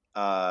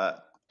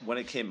when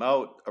it came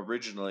out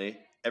originally,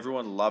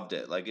 everyone loved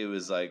it. It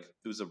was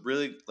a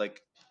really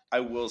I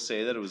will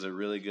say that it was a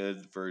really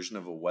good version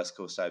of a West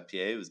Coast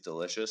IPA. It was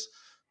delicious.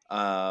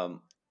 And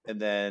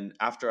then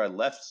after I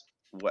left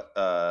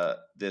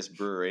this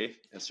brewery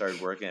and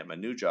started working at my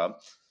new job,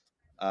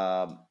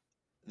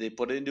 they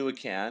put it into a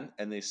can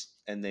and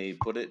they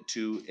put it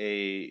to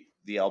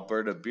the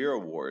Alberta Beer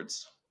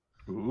Awards.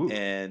 Ooh.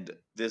 And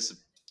this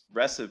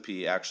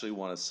recipe actually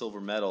won a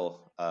silver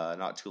medal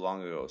not too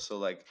long ago.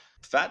 So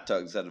Fat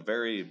Tug's had a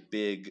very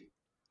big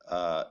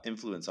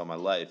influence on my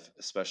life,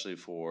 especially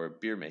for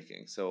beer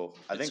making. So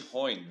I It's think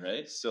Hoyne,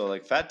 right? so.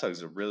 Fat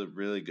Tug's a really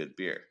really good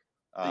beer.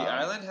 The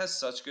island has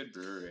such good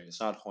breweries.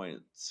 It's not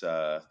Hoyne. It's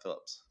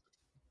Phillips.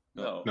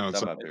 No, No, it's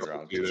that not might be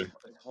wrong. either.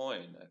 it's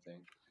Hoyne, I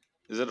think.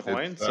 Is it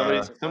Hoyne? It's,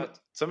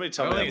 Somebody I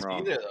tell don't me think I'm it's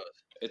wrong. either of those.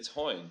 It's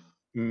Hoyne.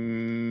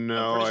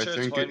 No, I'm I pretty sure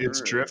it's think Hoyne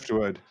it's Brewery.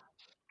 Driftwood.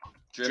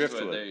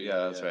 Driftwood. There you Yeah,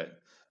 go, that's right.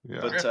 Yeah.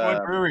 But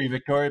Driftwood Brewery,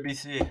 Victoria,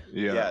 BC.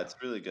 yeah, it's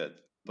really good.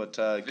 But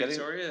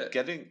Victoria,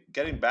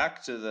 getting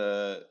back to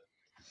the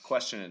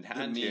question in the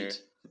hand here,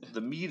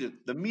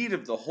 meat. the meat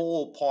of the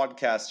whole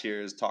podcast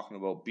here is talking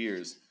about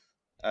beers,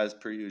 as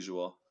per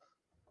usual.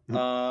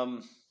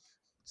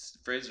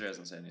 Fraser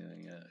hasn't said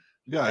anything yet.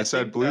 Yeah, I I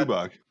said think Blue that-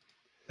 Buck.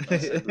 I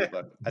said Blue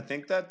Buck. I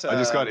think that I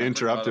just got forgot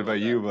interrupted by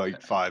about you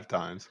that. 5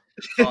 times.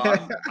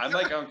 Oh, I'm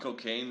on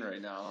cocaine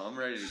right now. I'm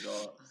ready to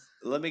go.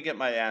 Let me get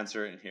my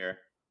answer in here.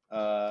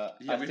 Yeah,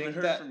 I we've think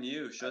heard that from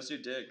you. Show us your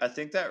dick. I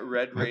think that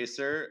Red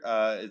Racer,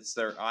 it's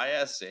their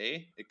ISA.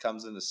 It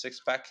comes in a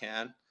 6-pack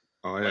can,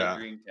 Oh Light yeah.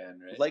 green can,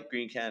 right? light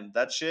green can.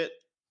 That shit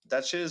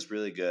is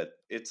really good.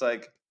 It's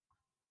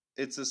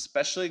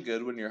especially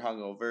good when you're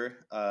hungover.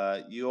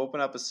 You open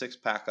up a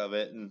 6-pack of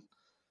it and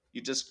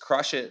you just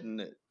crush it,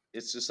 and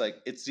it's just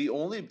it's the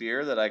only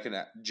beer that I can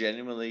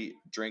genuinely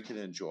drink and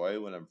enjoy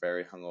when I'm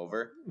very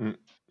hungover. Mm.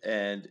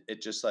 and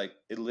it just like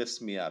it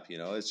lifts me up.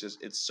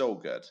 It's so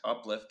good.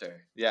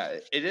 Uplifter. Yeah,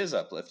 it is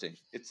uplifting.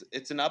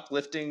 It's an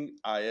uplifting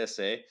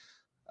ISA.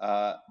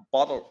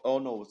 Bottle. Oh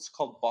no, it's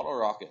called Bottle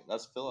Rocket.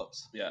 That's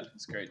Phillips. Yeah,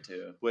 it's great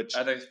too. Which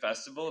At a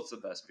festival, it's the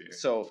best beer.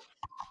 so,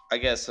 I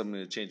guess I'm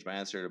going to change my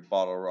answer to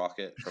Bottle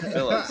Rocket from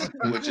Phillips,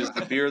 which is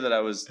the beer that I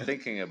was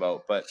thinking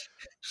about. But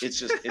it's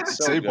so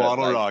Say good.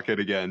 Bottle like, Rocket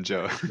again,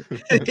 Joe.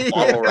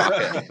 Bottle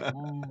Rocket.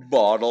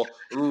 Bottle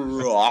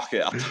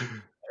Rocket.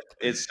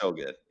 It's so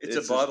good. It's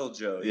a bottle,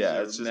 Joe. He's yeah,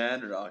 a it's just-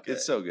 man rocket.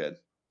 It's so good.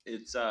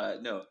 It's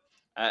no.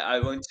 I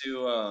went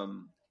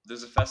to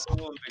there's a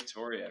festival in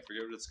Victoria. I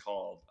forget what it's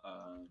called.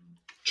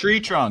 Tree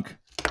Trunk,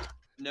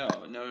 No.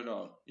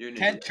 You're an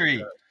Kent idiot.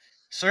 Tree,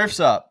 Surf's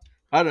Up.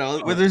 I don't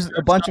know. Well, there's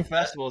a bunch of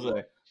festivals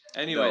there.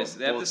 Anyways, No,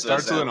 they have well, this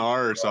Starts with festival, an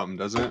R or something,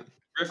 doesn't it?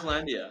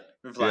 Rifflandia,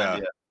 Yeah.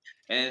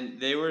 and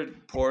they were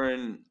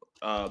pouring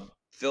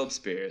Phillips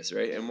beers,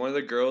 right? And one of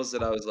the girls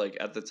that I was like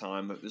at the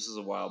time, this was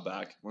a while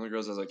back. One of the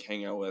girls I was like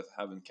hanging out with,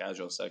 having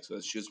casual sex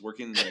with. She was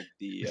working like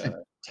the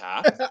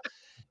tap,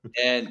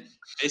 and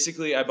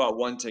basically I bought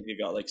one ticket,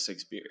 got like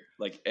 6 beer,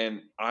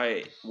 and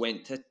I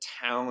went to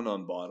town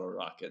on Bottle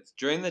Rockets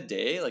during the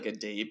day, like a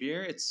day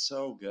beer. It's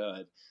so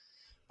good.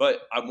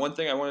 But one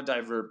thing I want to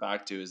divert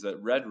back to is that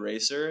Red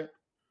Racer,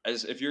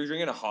 as if you're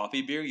drinking a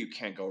hoppy beer, you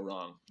can't go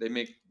wrong. They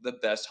make the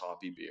best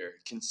hoppy beer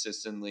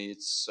consistently.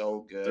 It's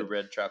so good. The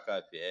Red Truck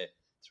IPA.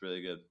 It's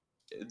really good.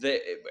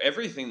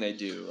 Everything they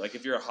do, like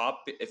if you're a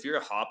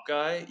hop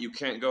guy, you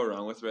can't go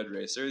wrong with Red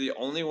Racer. The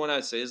only one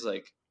I'd say is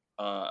like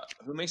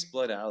who makes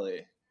Blood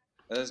Alley?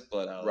 That is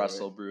Blood Alley.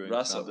 Russell right? Brewing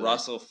Russell Company.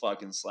 Russell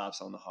fucking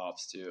slaps on the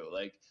hops too.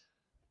 Like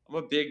I'm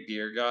a big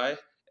beer guy.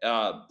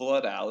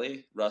 Blood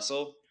Alley,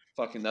 Russell,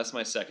 fucking that's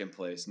my second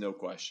place, no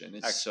question.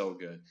 It's so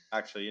good.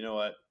 Actually, you know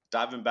what?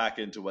 Diving back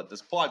into what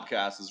this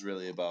podcast is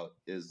really about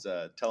is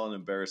telling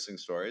embarrassing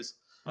stories.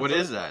 What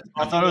is that?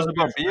 I thought it was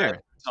about beer.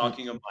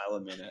 Talking a mile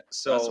a minute.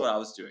 So- That's what I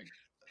was doing.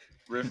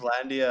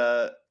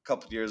 Rifflandia, a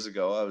couple of years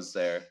ago, I was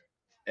there,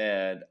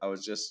 and I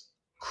was just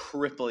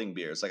crippling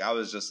beers. Like I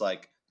was just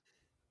like,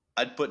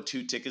 I'd put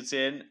 2 tickets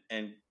in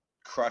and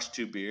crush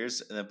 2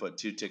 beers, and then put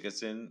 2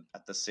 tickets in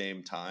at the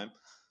same time,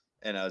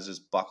 and I was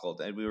just buckled.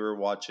 And we were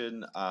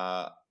watching.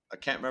 I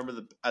can't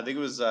remember I think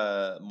it was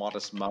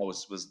Modest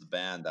Mouse was the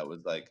band that was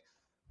like.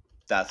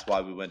 That's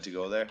why we went to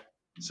go there.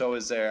 So I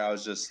was there. I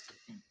was just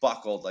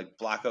buckled, like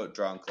blackout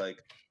drunk. Like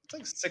it's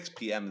like 6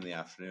 p.m. in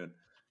the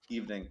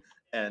evening,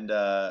 and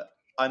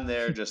I'm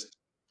there just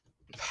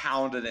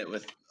pounding it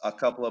with a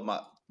couple of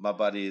my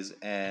buddies,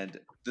 and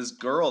this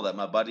girl that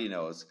my buddy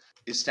knows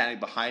is standing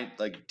behind,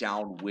 like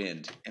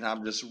downwind, and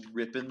I'm just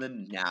ripping the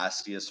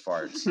nastiest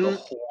farts the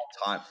whole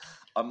time.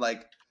 I'm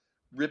like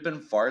ripping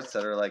farts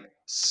that are like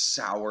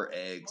sour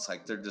eggs,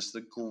 like they're just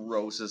the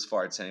grossest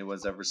farts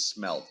anyone's ever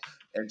smelled.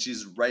 And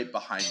she's right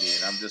behind me,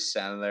 and I'm just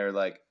standing there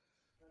like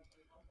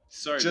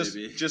Sorry, just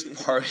baby. just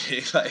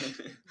partying, like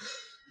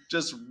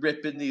just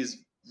ripping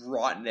these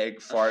rotten egg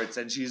farts,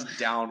 and she's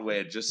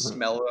downwind, just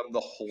smelling them the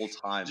whole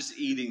time. just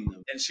eating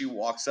them. And she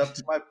walks up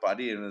to my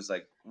buddy and is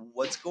like,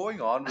 "What's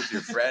going on with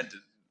your friend?"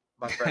 And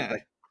my friend's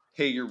like,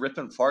 "Hey, you're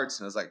ripping farts,"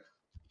 and I was like,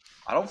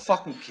 "I don't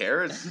fucking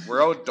care.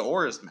 We're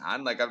outdoors,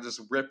 man. Like I'm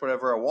just rip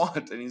whatever I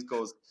want." And he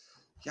goes,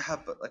 "Yeah,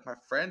 but like my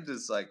friend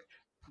is like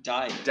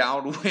Dying.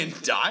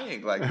 downwind,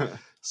 dying, like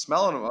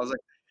smelling them." I was like,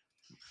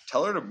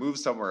 "Tell her to move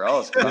somewhere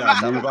else." 'Cause I'm Yeah,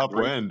 just move having a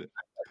great upwind.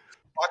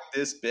 fuck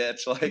this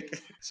bitch.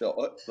 Like,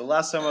 so the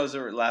last time I was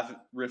at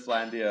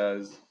Rifflandia, I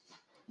was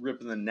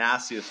ripping the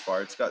nastiest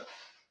farts, got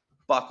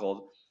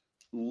buckled,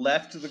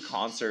 left the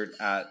concert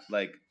at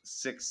like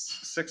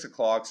 6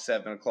 o'clock,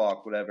 7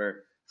 o'clock,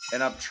 whatever.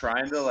 And I'm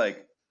trying to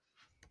like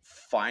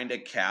find a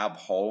cab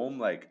home.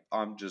 Like,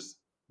 I'm just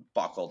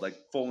buckled, like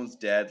phone's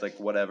dead, like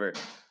whatever.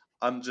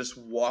 I'm just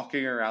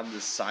walking around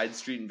this side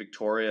street in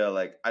Victoria.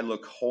 Like, I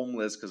look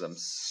homeless because I'm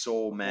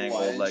so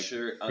mangled. Like,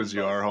 Because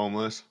you are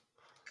homeless.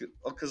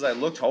 because I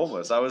looked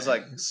homeless. I was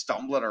like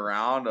stumbling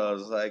around.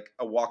 I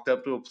walked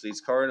up to a police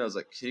car and I was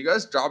like, "Can you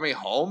guys drop me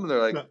home?" And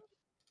they're like,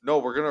 "No,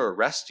 we're gonna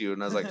arrest you."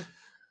 And I was like,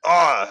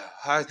 "Oh,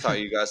 I thought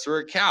you guys were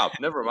a cab.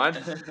 Never mind."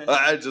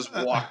 I just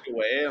walked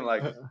away and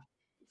like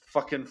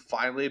fucking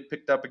finally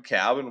picked up a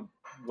cab and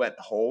went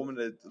home. And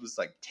it was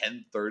like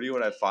 10:30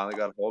 when I finally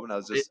got home. And I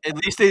was just At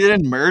least they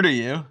didn't murder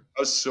you. I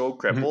was so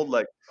crippled.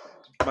 Like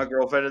my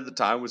girlfriend at the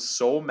time was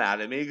so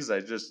mad at me because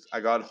I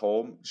got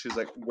home. She was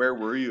like, "Where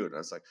were you?" And I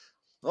was like,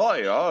 "Oh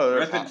yeah,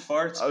 Ripping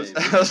farts, I was,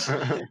 baby. I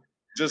was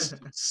just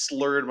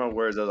slurred my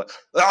words. I was like,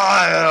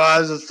 I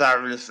was just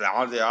having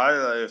found it.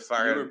 I You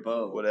fired were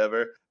both.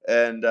 whatever."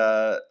 And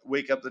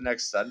wake up the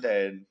next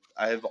Sunday and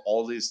I have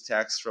all these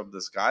texts from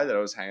this guy that I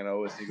was hanging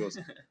out with. He goes,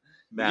 You getting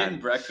 "Man,"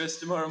 breakfast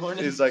tomorrow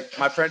morning? he's like,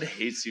 "My friend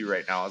hates you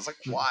right now." I was like,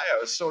 "Why?" I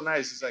was so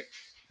nice. He's like,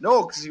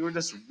 "No, because you were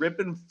just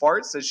ripping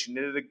farts that she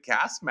needed a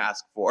gas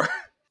mask for."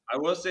 I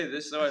will say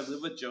this though, I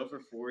lived with Joe for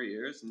 4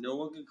 years. No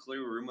one can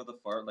clear a room with a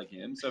fart like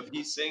him. So if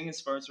he's saying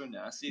his farts were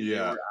nasty, Yeah,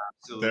 they were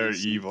absolutely They're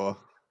sick. evil.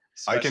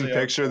 I can Especially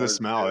picture the outdoors,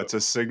 smell. too. It's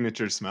a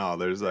signature smell.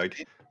 There's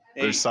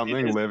Hey,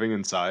 something it is- living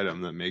inside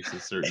them that makes a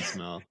certain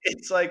smell.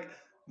 It's like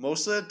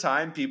most of the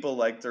time people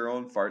like their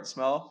own fart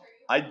smell.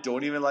 I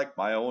don't even like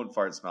my own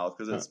fart smell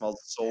because it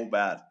smells so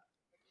bad.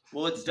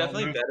 Well, it's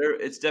definitely better.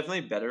 It's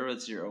definitely better when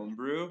it's your own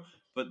brew.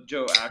 But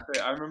Joe, actually,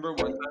 I remember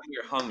one time we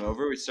were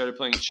hungover. We started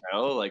playing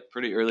cello like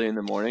pretty early in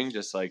the morning,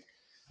 just like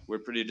we're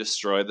pretty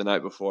destroyed the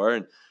night before,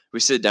 and we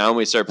sit down.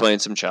 We start playing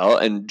some cello,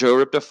 and Joe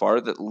ripped a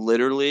fart that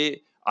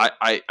literally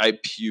I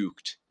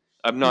puked.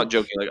 I'm not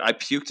joking. Like I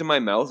puked in my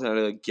mouth, and I had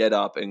to like, get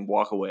up and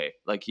walk away.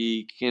 Like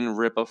he can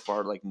rip a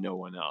fart like no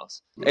one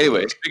else.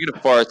 Anyway, speaking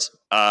of farts,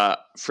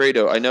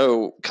 Fredo, I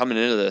know coming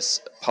into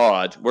this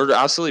pod, we're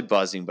absolutely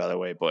buzzing. By the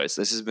way, boys,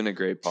 this has been a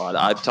great pod.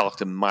 I've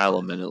talked a mile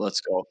a minute.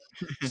 Let's go,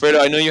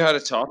 Fredo. I know you had a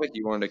topic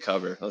you wanted to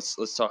cover.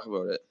 Let's talk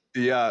about it.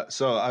 Yeah,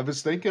 so I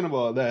was thinking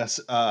about this.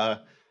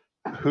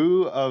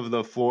 Who of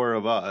the four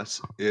of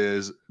us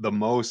is the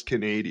most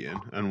Canadian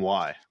and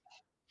why?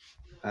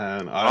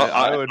 And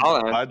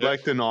I'd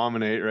like to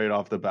nominate right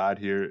off the bat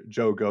here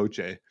Joe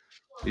Goche.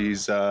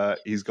 He's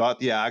got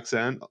the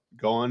accent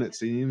going, it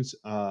seems.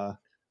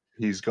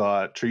 He's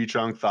got tree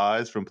trunk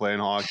thighs from playing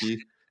hockey,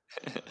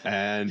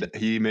 and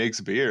he makes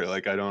beer.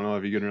 Like I don't know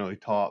if you can really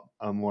top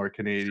a more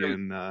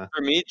Canadian.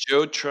 For me,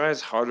 Joe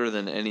tries harder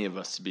than any of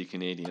us to be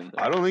Canadian.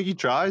 I don't think he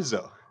tries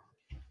though.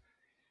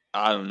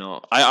 I don't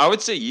know. I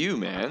would say you,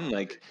 man.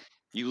 Like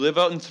you live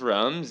out in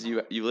Thrums.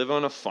 You live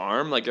on a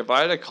farm. Like if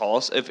I had a call,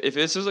 if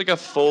this was like a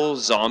full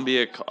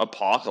zombie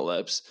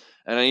apocalypse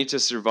and I need to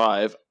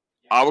survive,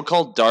 I would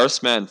call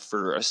Darthman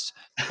first.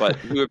 But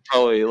he would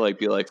probably like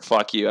be like,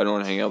 "Fuck you, I don't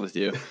want to hang out with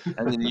you,"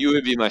 and then you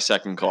would be my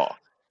second call.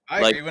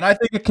 I agree. When I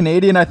think of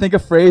Canadian, I think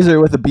of Fraser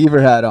with a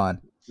beaver hat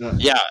on.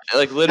 Yeah,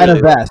 like And literally.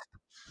 a vest.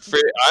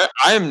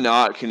 I am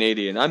not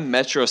Canadian. I'm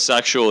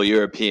metrosexual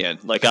European.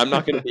 Like I'm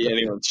not going to be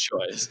anyone's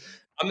choice.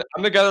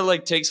 I'm the guy that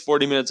like takes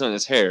 40 minutes on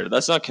his hair.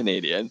 That's not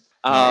Canadian.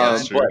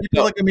 That's true.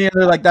 People look at me and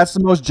they're like, "That's the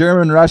most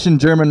German Russian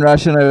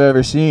I've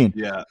ever seen."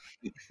 Yeah.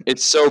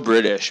 It's so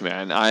British,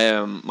 man.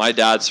 My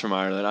dad's from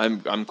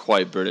Ireland. I'm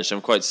quite British.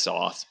 I'm quite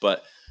soft,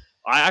 but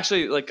I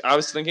actually I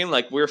was thinking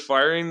we're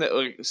firing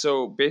that.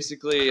 So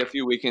basically, a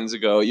few weekends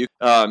ago,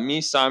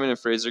 me, Simon, and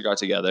Fraser got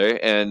together,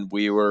 and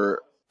we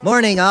were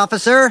Morning,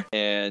 officer.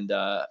 and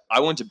I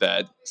went to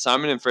bed.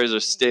 Simon and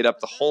Fraser stayed up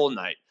the whole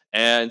night.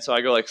 And so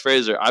I go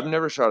Fraser, I've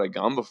never shot a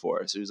gun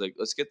before. So he's like,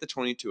 let's get the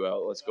 22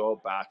 out. Let's go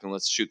back and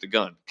let's shoot the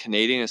gun.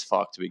 Canadian as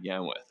fuck to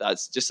begin with.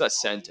 That's just that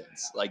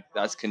sentence.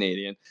 That's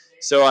Canadian.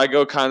 So I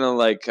go kind of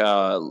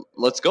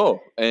let's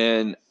go.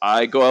 And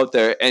I go out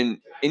there and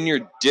in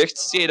your dick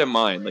state of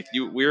mind,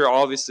 we're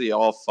obviously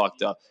all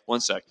fucked up. One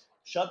sec.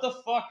 Shut the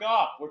fuck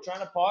up. We're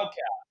trying to podcast.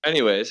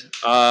 Anyways,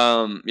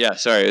 yeah,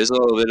 sorry. There's a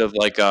little bit of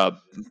a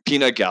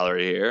peanut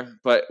gallery here,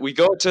 but we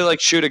go to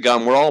shoot a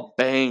gun. We're all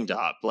banged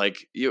up.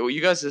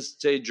 You guys just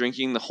stay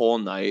drinking the whole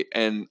night,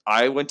 and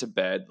I went to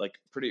bed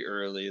pretty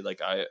early.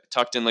 I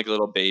tucked in a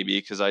little baby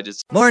because I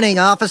just Morning,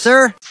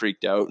 officer.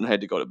 freaked out and had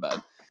to go to bed.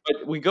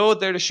 But we go out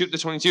there to shoot the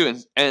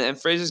 22, and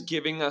Fraser's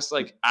giving us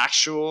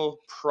actual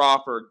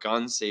proper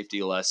gun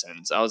safety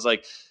lessons. I was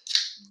like,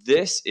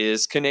 this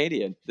is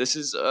Canadian. This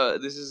is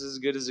as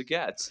good as it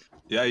gets.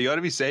 Yeah, you got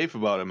to be safe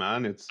about it,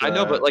 man. It's I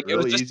know, but really it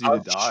was just easy to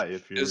die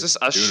if you're. It was just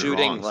us doing it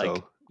shooting wrong,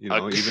 so,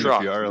 a even truck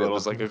if you are a that little.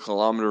 was a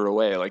kilometer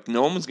away.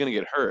 No one was gonna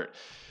get hurt.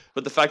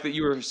 But the fact that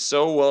you were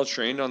so well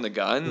trained on the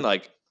gun,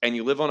 and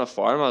you live on a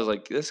farm, I was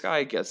like, this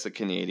guy gets the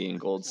Canadian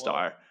Gold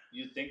Star.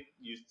 You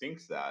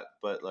think that,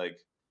 but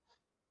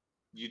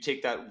you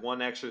take that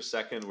one extra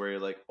second where you're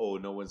like, oh,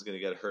 no one's gonna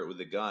get hurt with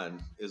the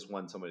gun is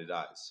when somebody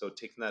dies. So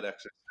taking that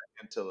extra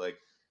second to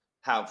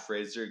have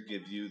Fraser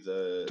give you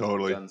the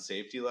Totally. gun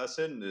safety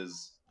lesson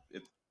it's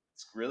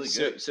really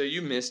So, good. so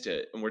you missed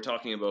it, and we're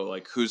talking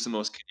about who's the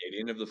most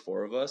Canadian of the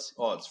four of us.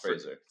 Oh, it's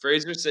Fraser.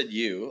 Fraser said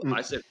you. Mm.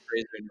 I said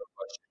Fraser. No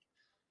question.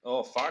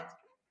 Oh, fuck.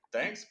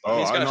 Thanks. Oh,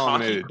 He's I got hockey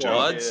nominated Joe.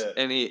 quads,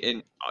 Yeah.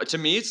 and to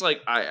me, it's I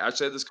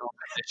actually had this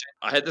conversation.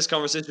 I had this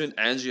conversation with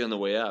Angie on the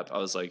way up. I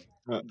was like,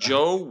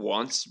 Joe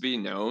wants to be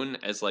known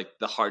as the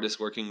hardest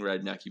working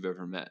redneck you've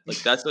ever met.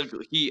 That's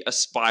he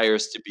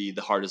aspires to be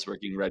the hardest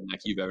working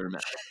redneck you've ever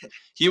met.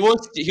 He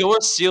wants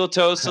steel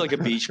toes to a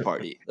beach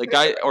party,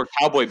 or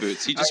cowboy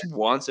boots. He just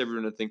wants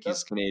everyone to think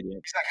he's Canadian.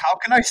 He's like, "How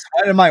can I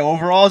sweat in my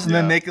overalls and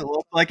then Yeah. make it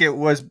look like it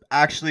was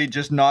actually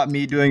just not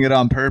me doing it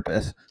on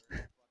purpose?"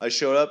 I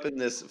showed up in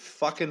this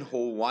fucking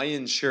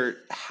Hawaiian shirt,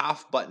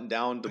 half buttoned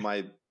down to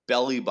my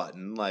belly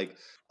button. I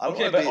don't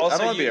want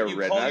to be a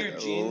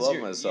redneck. I love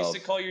myself. You used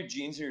to call your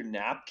jeans your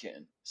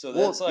napkin. So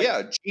Well, that's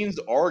yeah, jeans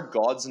are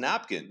God's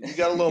napkin. You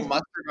got a little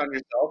mustard on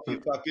yourself,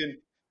 you fucking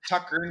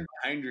tuck her in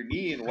behind your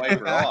knee and wipe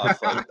her off.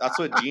 That's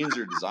what jeans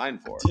are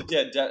designed for.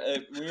 Yeah,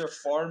 when you're a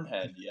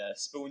farmhand,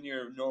 yes, but when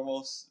you're a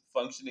normal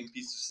functioning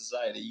piece of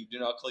society, you do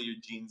not call your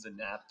jeans a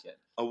napkin.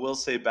 I will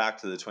say back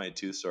to the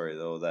 22 story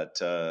though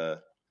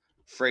that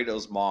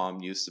Fredo's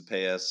mom used to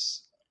pay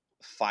us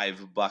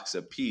 $5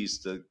 a piece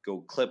to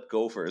go clip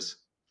gophers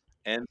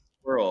and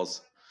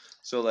squirrels.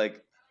 So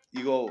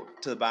you go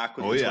to the back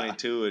with Oh, the yeah.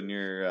 22 and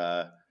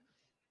you're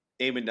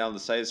aiming down the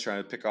sights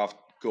trying to pick off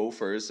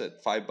gophers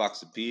at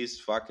 $5 a piece.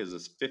 Fuck, as a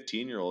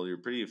 15-year-old, you're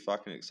pretty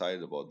fucking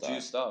excited about that.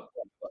 Juiced up.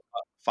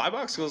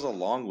 $5 goes a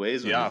long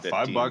ways. When Yeah, you're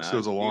 15, $5 man. goes a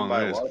You can long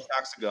buy ways. a lot of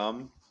packs of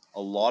gum,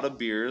 a lot of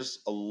beers,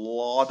 a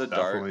lot of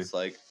Definitely. darts.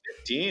 Like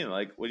 15,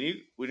 like when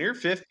you're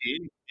 15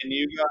 and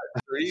you got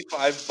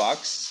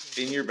 $35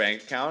 in your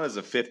bank account as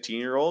a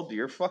 15-year-old,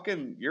 you're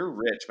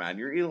rich, man.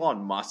 You're Elon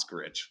Musk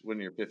rich when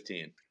you're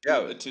 15. Yeah,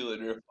 A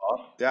 2-liter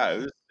pop. yeah, it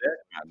was sick,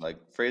 man. Like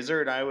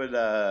Fraser and I would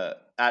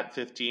at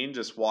 15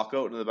 just walk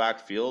out into the back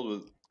field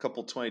with a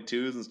couple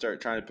 22s and start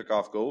trying to pick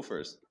off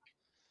gophers.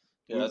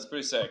 Yeah, that's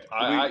pretty sick. we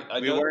I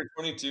know weren't-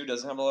 22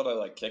 doesn't have a lot of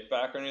like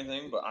kickback or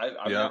anything, but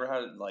I've Yeah. never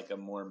had like a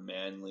more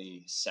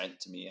manly scent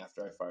to me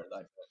after I fired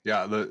that.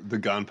 Yeah, the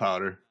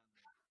gunpowder.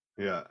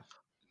 Yeah,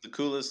 The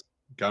coolest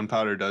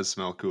gunpowder does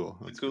smell cool.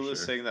 The That's for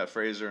coolest sure. thing that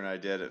Fraser and I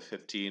did at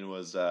 15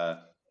 was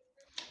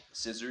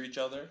Scissor each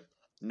other.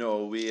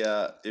 no, we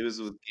it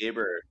was with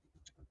Gaber.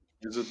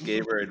 It was with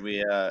Gaber, and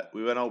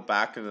we went out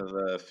back into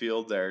the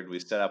field there, and we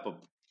set up a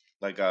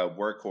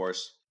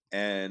workhorse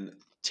and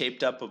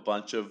taped up a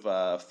bunch of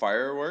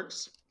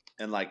fireworks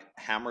and like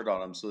hammered on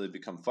them so they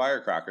become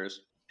firecrackers.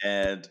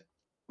 And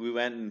we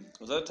went and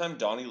Was that the time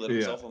Donnie lit Yeah.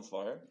 himself on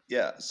fire?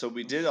 yeah, so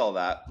we did all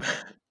that.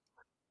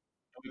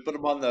 We put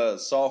them on the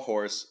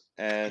sawhorse,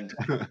 and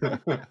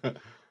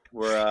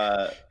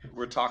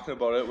we're talking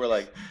about it. We're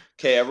like,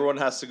 okay, everyone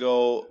has to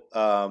go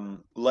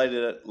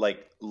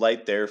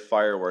light their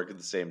firework at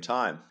the same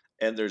time.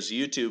 And there's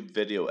YouTube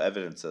video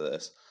evidence of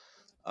this.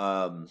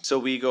 So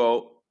we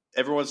go,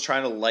 everyone's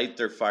trying to light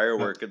their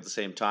firework at the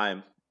same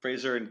time.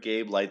 Fraser and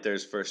Gabe light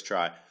theirs first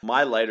try.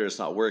 My lighter is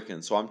not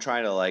working, so I'm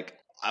trying to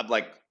I'm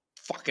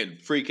fucking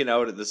freaking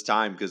out at this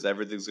time because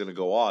everything's gonna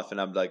go off, and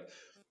I'm like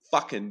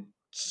fucking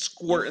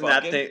squirting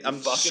that fucking- thing. you I'm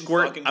fucking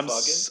squirting.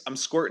 fucking? I'm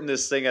squirting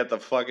this thing at the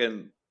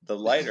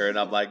lighter, and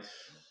I'm like,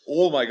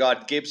 oh my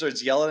god! Gabe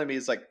starts yelling at me.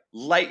 He's like,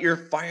 "Light your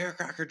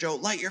firecracker, Joe!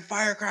 Light your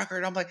firecracker!"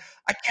 And I'm like,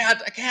 I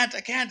can't.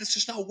 It's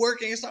just not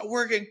working. It's not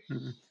working.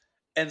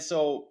 And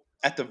so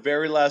at the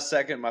very last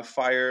second,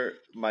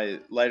 my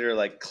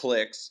lighter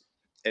clicks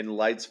and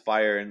lights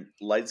fire and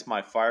lights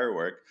my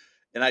firework,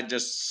 and I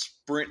just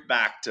sprint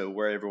back to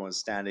where everyone's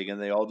standing, and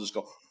they all just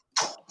go,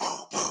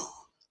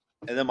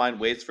 and then mine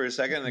waits for a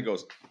second, and then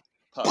goes.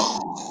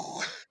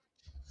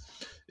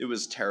 It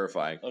was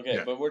terrifying. Okay,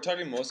 Yeah. but we're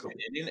talking most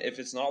Canadian. If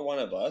it's not one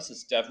of us,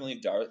 it's definitely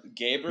Darth.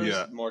 Gaber is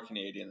Yeah. more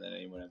Canadian than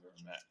anyone I've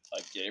ever met.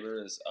 Like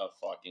Gaber is a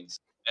fucking.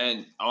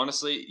 And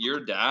honestly, your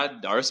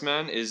dad,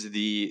 Darthman, is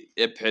the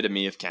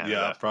epitome of Canada.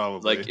 Yeah,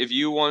 probably. Like if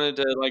you wanted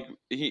to,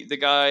 the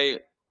guy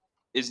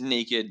is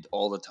naked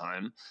all the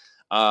time.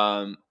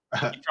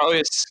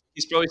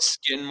 He's probably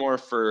skinned more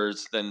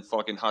furs than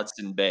fucking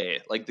Hudson Bay.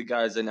 Like the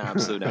guy's an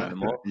absolute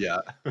animal. Yeah.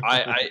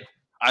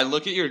 I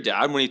look at your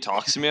dad when he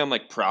talks to me. I'm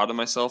like proud of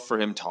myself for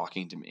him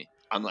talking to me.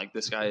 I'm like,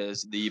 this guy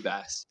is the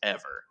best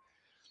ever.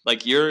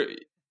 Like your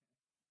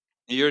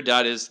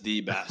dad is the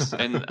best.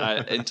 And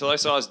until I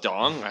saw his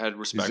dong, I had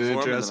respect He's for an him.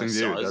 And then I interesting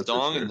saw dude, his that's for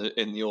dong sure.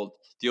 in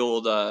the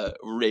old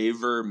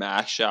Raver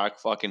Max Shack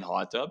fucking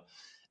hot tub.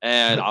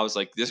 And I was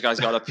like, this guy's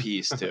got a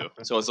piece too.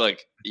 So it's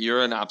like,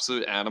 you're an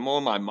absolute animal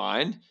in my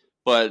mind,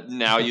 but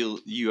now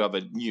you have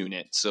a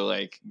unit. So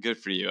like, good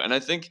for you. And I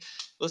think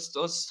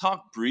let's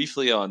talk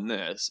briefly on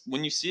this.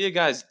 When you see a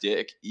guy's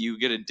dick, you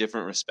get a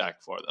different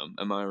respect for them.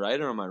 Am I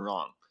right or am I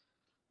wrong?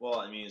 Well,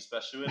 I mean,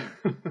 especially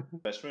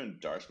when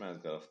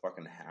Darthman's got a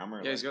fucking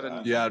hammer. Yeah, he's got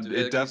that. a Yeah, dude, it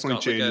he's definitely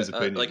got changes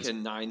like opinions. a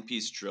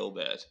 9-piece drill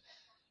bit.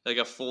 Like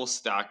a full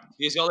stack.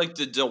 He's got like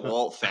the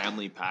DeWalt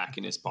family pack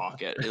in his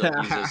pocket. Like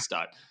he's a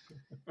stud.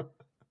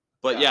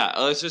 But yeah,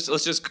 let's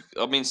just.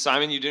 I mean,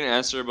 Simon, you didn't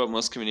answer about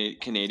most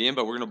Canadian,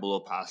 but we're gonna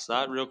blow past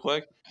that real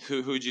quick.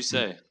 Who'd you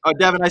say? Oh,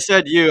 Devin, I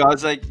said you. I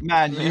was like,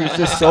 man, He was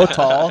just so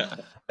tall,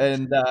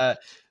 and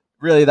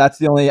really, that's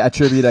the only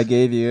attribute I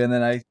gave you. And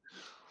then I,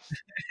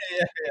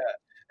 yeah,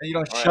 and you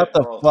don't All shut right,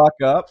 the well- fuck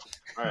up.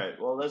 All right.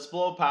 Well, let's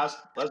blow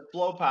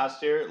past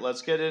here.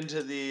 Let's get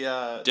into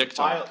the Dick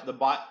pile,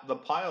 talk. the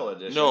pile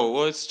edition. No,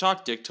 well, let's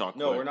talk dick talk.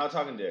 no, quick. we're not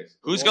talking dicks.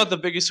 Who's got the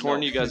biggest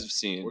horn you guys have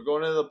seen? We're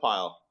going into the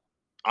pile.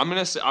 I'm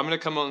gonna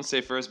come out and say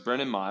first,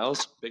 Brendan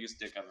Miles, biggest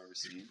dick I've ever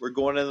seen. We're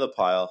going into the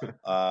pile.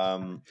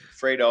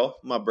 Fredo,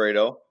 my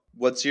Bredo,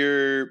 what's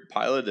your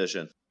pile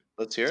edition?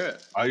 Let's hear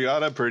it. I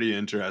got a pretty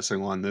interesting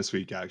one this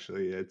week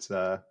actually. It's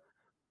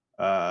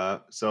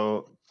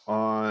so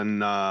on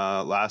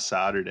last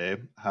Saturday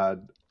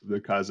had the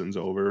cousins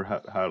over,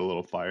 had a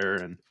little fire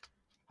and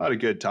had a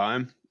good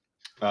time.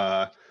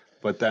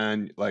 But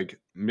then like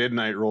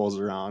midnight rolls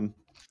around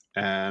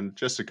and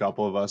just a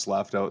couple of us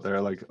left out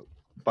there, like a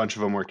bunch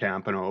of them were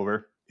camping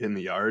over in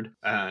the yard,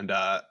 and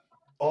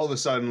all of a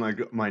sudden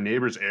like my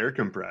neighbor's air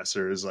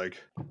compressor is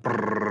like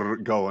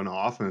brrr, going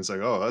off, and it's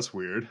like, oh, that's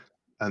weird.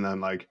 And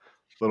then like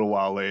a little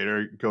while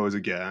later it goes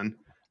again,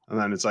 and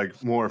then it's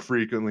like more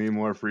frequently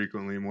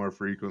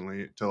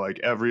to like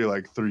every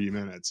like 3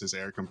 minutes his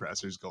air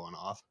compressor's going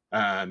off.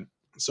 And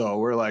so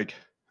we're like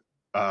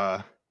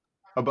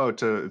about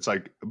to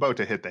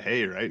hit the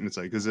hay, right? And it's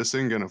like, is this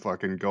thing gonna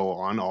fucking go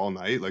on all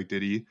night? Like,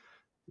 did he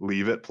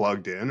leave it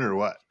plugged in or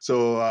what?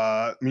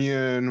 So me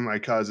and my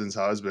cousin's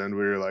husband,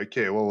 we were like,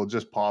 okay, well, we'll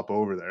just pop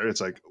over there. It's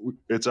like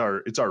it's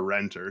our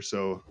renter,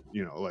 so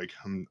like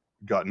I'm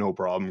got no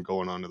problem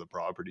going onto the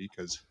property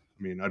because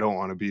I mean I don't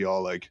want to be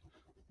all like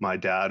my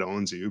dad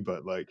owns you,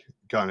 but like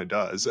kind of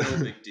does.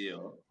 No big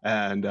deal.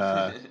 And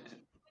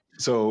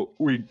so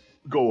we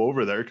go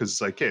over there because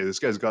it's like, hey, this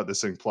guy's got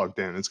this thing plugged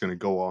in. It's gonna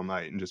go all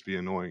night and just be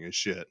annoying as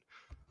shit.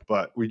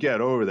 But we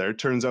get over there.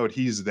 Turns out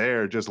he's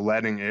there just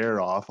letting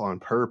air off on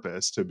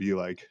purpose to be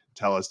like,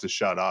 tell us to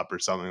shut up or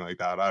something like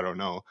that. I don't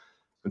know.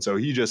 And so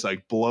he just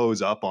like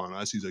blows up on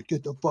us. He's like,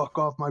 get the fuck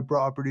off my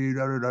property.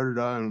 Da, da, da, da,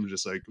 da. And I'm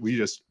just like, we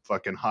just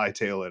fucking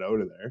hightail it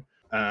out of there.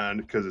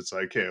 And because it's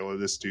like, hey, well,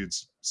 this dude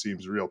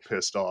seems real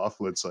pissed off.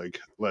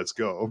 Let's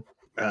go.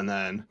 And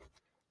then,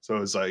 so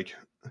it's like,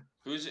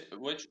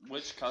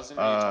 which cousin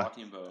are you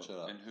talking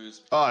about? And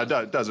who's? Oh,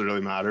 it doesn't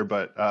really matter,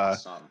 but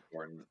It's not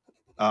important.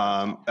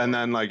 and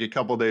then like a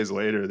couple days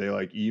later, they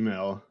like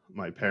email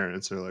my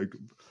parents. They're like,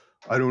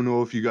 I don't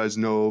know if you guys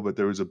know, but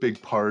there was a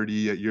big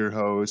party at your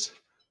house,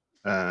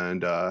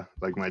 and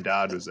like my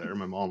dad was there,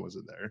 my mom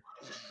wasn't there,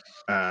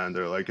 and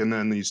they're like, and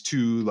then these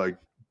two like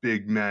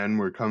big men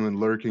were coming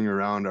lurking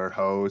around our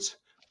house,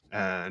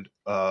 and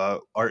our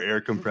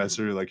air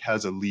compressor like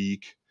has a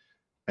leak,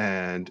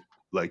 and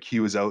like he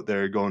was out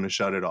there going to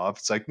shut it off.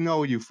 It's like,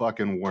 no, you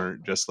fucking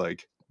weren't just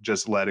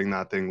letting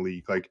that thing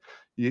leak. Like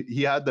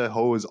he had the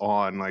hose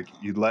on, like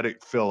you'd let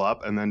it fill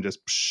up and then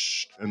just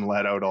psh, and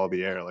let out all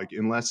the air. Like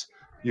unless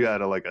you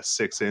had a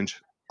 6-inch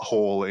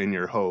hole in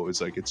your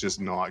hose, like it's just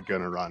not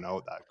gonna run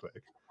out that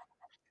quick.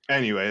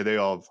 Anyway, they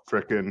all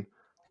frickin'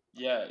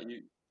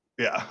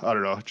 Yeah, I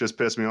don't know, just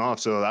pissed me off.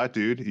 So that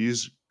dude,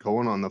 he's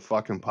going on the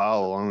fucking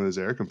pile along with his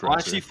air compressor.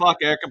 Honestly, fuck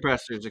air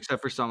compressors,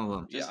 except for some of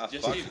them. just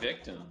fuck.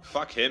 evict him.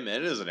 Fuck him.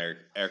 It is an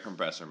air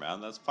compressor, man.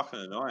 That's fucking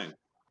annoying.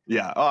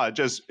 Yeah. It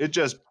just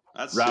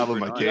That's rattled super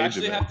my annoying. cage. You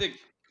actually a bit.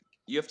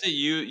 you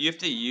have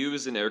to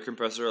use an air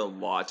compressor a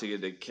lot to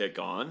get it to kick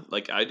on.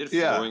 Like I did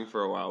Yeah. flooring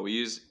for a while. We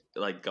use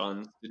like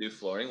guns to do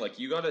flooring. Like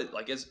you gotta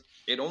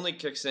it only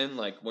kicks in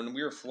like when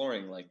we were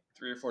flooring like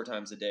 3 or 4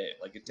 times a day.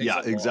 Like it takes Yeah,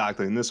 a long-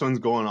 exactly. And this one's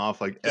going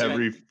off like Yeah.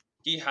 every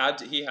He had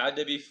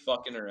to be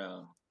fucking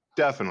around.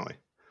 definitely.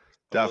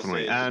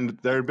 say- And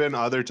there had been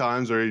other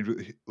times where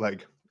he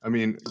like, I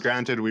mean,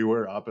 granted we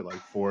were up at like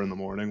 4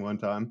 a.m. one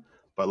time,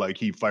 but like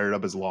he fired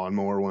up his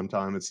lawnmower one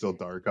time. It's still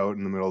dark out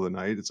in the middle of the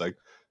night. It's like,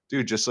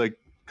 dude, just like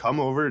come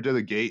over to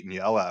the gate and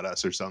yell at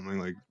us or something.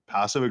 Like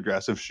passive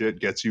aggressive shit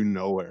gets you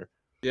nowhere.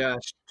 Yeah,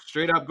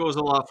 straight up goes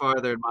a lot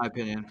farther, in my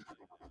opinion.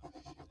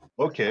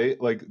 Okay,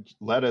 like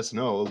let us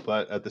know,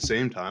 but at the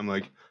same time,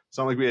 like it's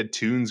not like we had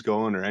tunes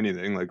going or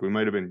anything. Like we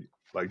might have been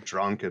like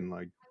drunk and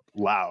like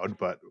loud,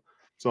 but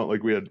it's not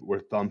like we're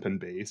thumping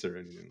bass or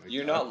anything like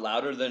You're that. not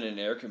louder than an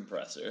air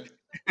compressor.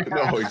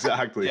 No,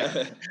 exactly.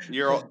 Yeah.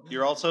 You're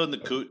also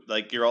in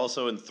you're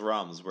also in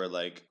Thrums where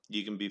like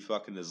you can be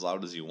fucking as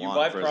loud as you You want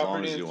buy for as long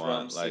property as in you want.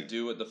 Thrums to Like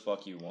do what the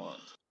fuck you want.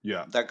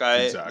 Yeah. that guy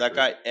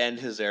Exactly. and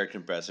his air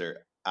compressor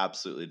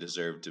absolutely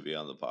deserved to be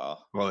on the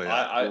pile. Well,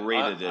 yeah. Great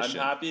I'm addition.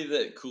 happy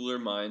that cooler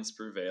minds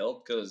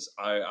prevailed because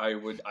I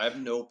have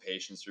no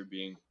patience for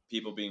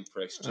people being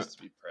pricks just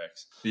to be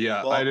pricks.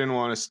 Yeah, Well- I didn't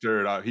want to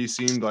stir it up. He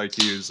seemed like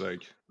he was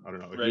like, I don't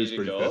know, he Ready was to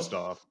pretty go? pissed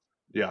off.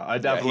 Yeah, I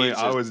he's definitely,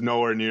 I just- was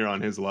nowhere near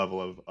on his level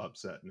of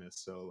upsetness.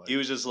 So like, He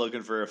was just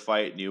looking for a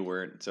fight and you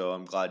weren't, so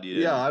I'm glad you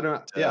didn't. yeah, I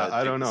don't take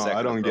know, the I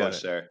second don't get approach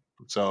it. there.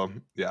 So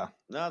yeah,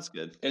 No, that's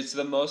good. It's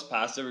the most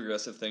passive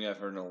aggressive thing I've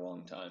heard in a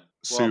long time.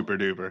 super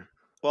duper.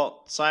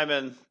 Well,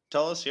 Simon,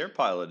 tell us your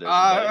pile edition.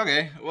 buddy.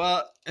 Okay.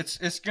 Well,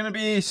 it's gonna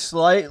be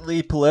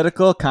slightly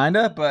political,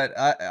 kinda, but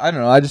I don't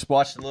know. I just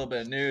watched a little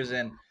bit of news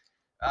and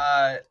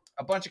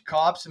a bunch of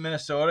cops in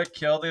Minnesota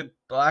killed a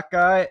black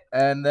guy,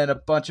 and then a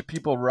bunch of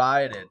people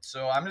rioted.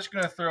 So I'm just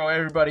gonna throw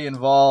everybody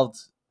involved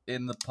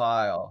in the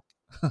pile.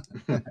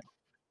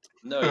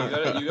 No,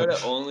 you gotta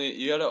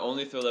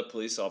only throw that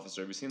police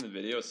officer. Have you seen the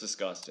video? It's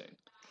disgusting.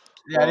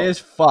 Yeah, Well, it is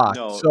fucked.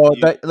 no, So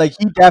you- that, like,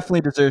 he definitely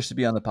deserves to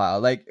be on the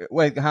pile, like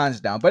hands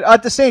down. But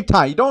at the same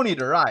time, you don't need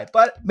to riot.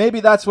 But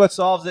maybe that's what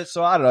solves it.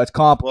 So I don't know. It's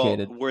Well,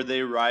 complicated. were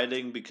they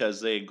rioting because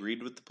they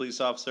agreed with the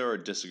police officer or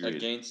disagreed?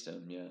 Against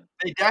him, yeah.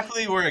 They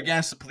definitely were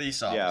against the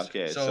police officer. Yeah,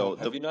 okay. So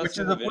Have you not which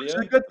seen is the a, which is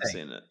video? a good I've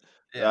thing. seen it.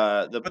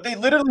 Yeah. The But they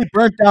literally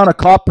burnt down a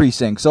cop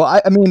precinct. So I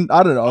mean,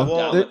 I don't know. I'm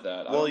Well, down with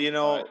that. well, you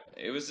know-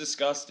 it was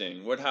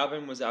disgusting. What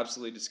happened was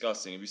absolutely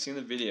disgusting. Have you seen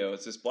the video?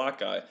 It's this black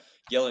guy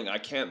yelling, "I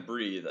can't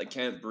breathe! I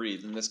can't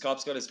breathe!" And this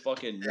cop's got his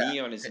fucking knee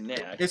on his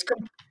neck.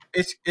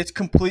 It's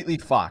completely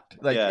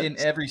fucked. Like Yeah, in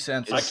every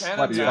sense. I It's can't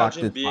fucked,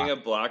 imagine fucked, being a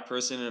fucked. black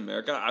person in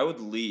America. I would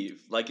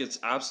leave. Like it's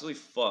absolutely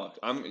fucked.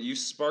 You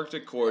sparked a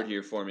chord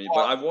here for me,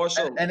 but I've watched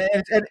a. And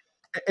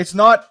it's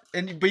not.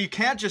 But you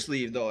can't just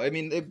leave though. I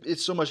mean,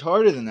 it's so much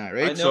harder than that,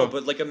 right? I know, So,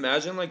 but like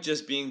imagine like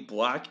just being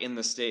black in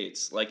the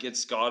States. Like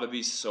it's gotta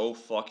be so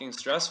fucking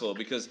stressful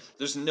because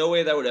there's no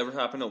way that would ever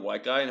happen to a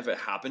white guy. And if it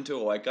happened to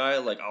a white guy,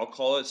 like I'll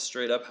call it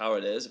straight up how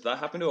it is. If that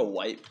happened to a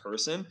white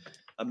person,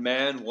 a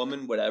man,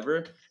 woman,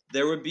 whatever,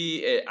 there would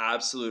be an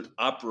absolute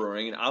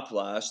uproaring and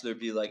uplash. There'd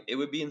be like it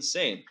would be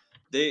insane.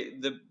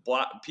 the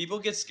black people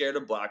get scared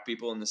of black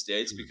people in the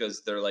States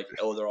because they're like,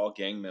 oh, they're all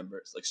gang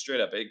members. Like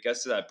straight up, it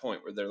gets to that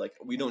point where they're like,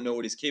 we don't know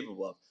what he's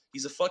capable of.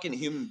 He's a fucking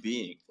human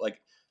being.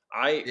 Like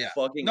I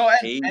fucking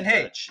hate and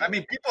hey, that shit. I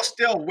mean, people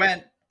still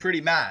went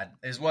pretty mad,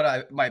 is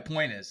what my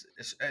point is.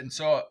 And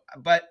so,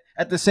 but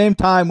at the same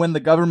time, when the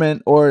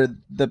government or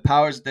the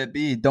powers that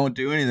be don't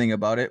do anything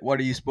about it, what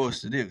are you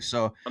supposed to do?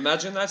 So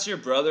imagine that's your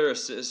brother or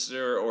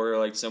sister or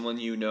like someone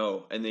you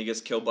know, and they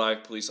gets killed by a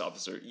police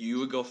officer. You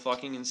would go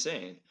fucking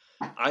insane.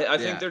 I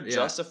think they're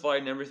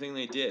justified in everything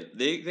they did.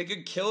 They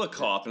could kill a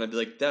cop, and I'd be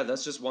like, Dad,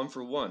 that's just one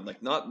for one.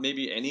 Like, not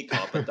maybe any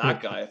cop, but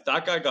that guy. If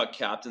that guy got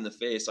capped in the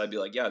face, I'd be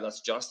like, yeah,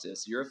 that's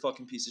justice. You're a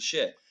fucking piece of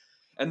shit.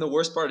 And the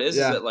worst part is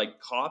that like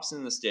cops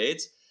in the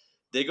States,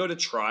 they go to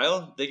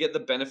trial, they get the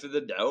benefit of the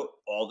doubt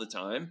all the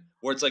time,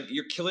 where it's like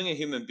you're killing a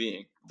human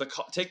being.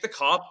 Take the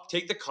cop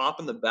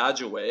and the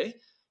badge away.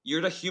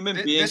 You're the human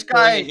being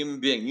killing a human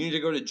being. You need to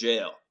go to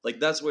jail. Like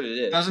that's what it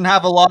is. Doesn't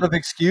have a lot of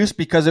excuse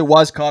because it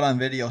was caught on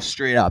video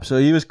straight up. So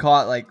he was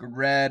caught like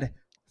red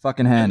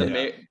fucking handed.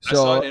 I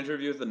saw an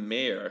interview with the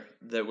mayor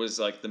that was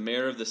like the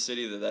mayor of the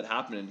city that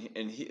happened,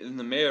 and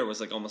the mayor was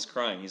like almost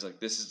crying. He's like,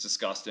 "This is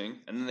disgusting."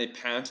 And then they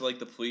pan to like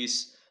the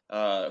police,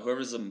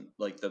 whoever's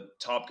the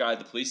top guy at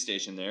the police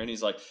station there, and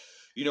he's like,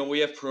 you know, we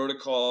have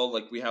protocol,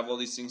 like we have all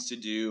these things to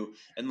do,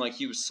 and like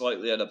he was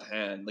slightly out of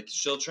hand, like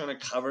still trying to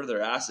cover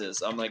their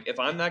asses. I'm like, if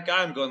I'm that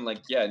guy, I'm going like,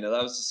 yeah, no,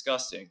 that was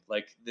disgusting.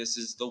 Like this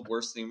is the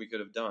worst thing we could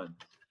have done.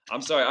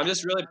 I'm sorry, I'm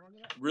just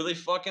really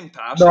fucking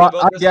passionate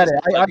about this.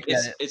 I get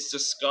it. It's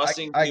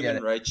disgusting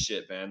human rights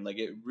shit, man. Like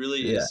it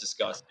really is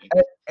disgusting.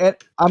 And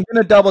I'm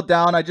gonna double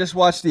down. I just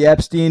watched the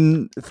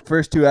Epstein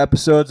first 2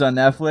 episodes on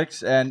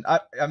Netflix, and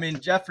I mean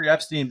Jeffrey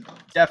Epstein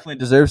definitely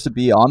deserves to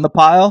be on the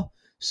pile.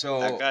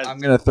 So I'm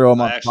gonna throw him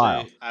on the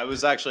pile. I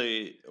was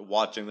actually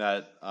watching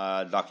that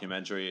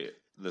documentary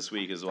this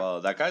week as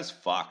well. That guy's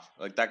fucked.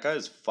 Like that guy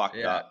is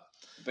fucked up.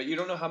 But you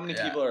don't know how many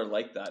people are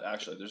like that.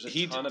 Actually, there's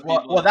a ton of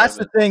people. Well, that's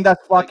the thing.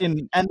 That's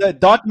fucking. And the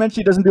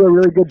documentary doesn't do a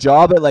really good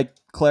job at like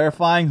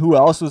clarifying who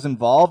else was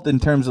involved in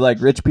terms of like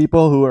rich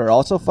people who are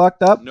also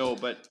fucked up. No,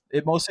 but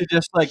it mostly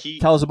just like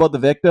tells about the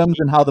victims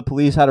and how the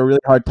police had a really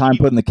hard time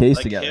putting the case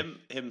together. Him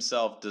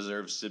himself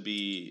deserves to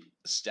be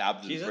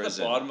stabbed in prison. He's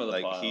at the bottom of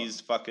the pile.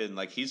 He's fucking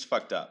he's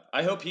fucked up.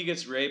 I hope he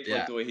gets raped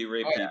like the way he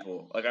raped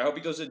people. Like I hope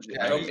he goes to jail.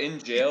 I hope in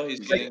jail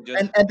he's getting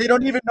just and they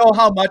don't even know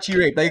how much he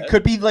raped. Like it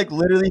could be like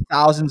literally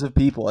thousands of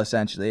people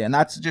essentially, and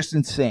that's just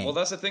insane. Well,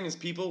 that's the thing is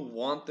people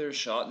want their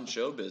shot in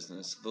show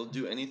business. They'll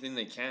do anything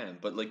they can,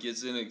 but like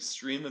it's an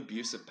extreme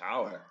abuse of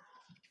power.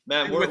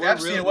 Man, with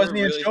Epstein, it wasn't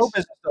even show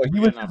business though. He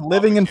was just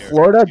living in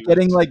Florida,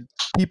 getting like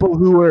people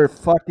who were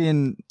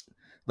fucking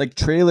like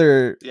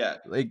trailer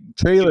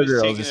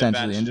girls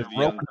essentially, and just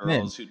young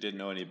girls who didn't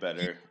know any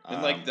better.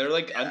 And like they're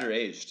like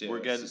underage too. We're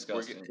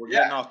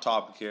getting off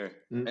topic here.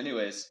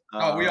 Anyways,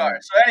 we are.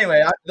 So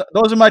anyway,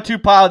 those are my 2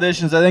 pile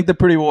editions. I think they're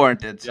pretty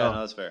warranted. So yeah, no,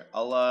 that's fair.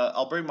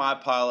 I'll bring my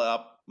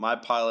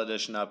pile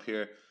edition up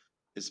here.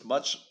 It's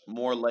much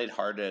more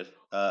lighthearted,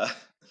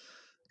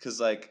 because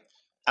like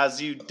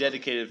as you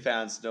dedicated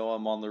fans know,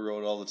 I'm on the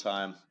road all the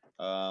time.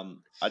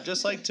 I'd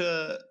just like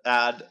to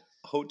add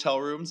hotel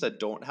rooms that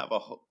don't have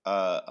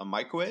a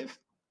microwave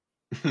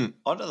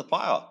onto the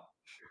pile,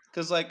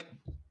 because like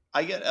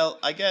I get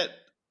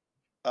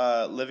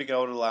living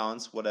out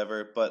allowance,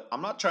 whatever, but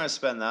I'm not trying to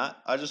spend that.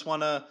 I just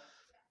want to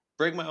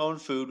bring my own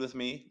food with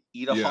me,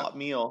 eat a hot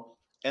meal,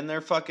 and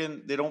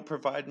they don't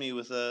provide me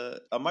with a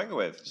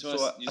microwave.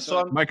 So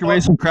I'm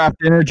microwave some craft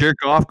dinner, jerk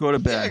off, go to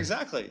bed. Yeah,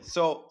 exactly.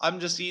 So I'm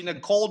just eating a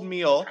cold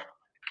meal,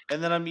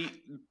 and then I'm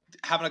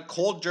having a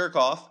cold jerk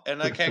off,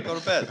 and I can't go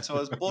to bed. So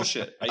it's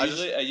bullshit. I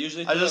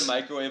usually throw the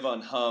microwave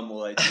on hum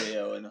while I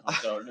jail in a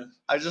hotel room.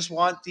 I just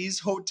want these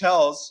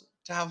hotels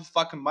to have a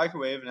fucking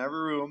microwave in every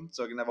room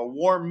so I can have a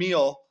warm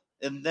meal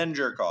and then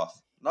jerk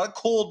off. Not a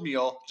cold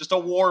meal, just a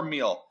warm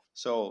meal.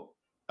 So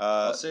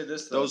I'll say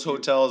this though, those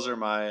hotels are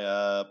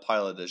my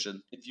pile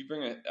edition. If you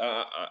bring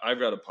I've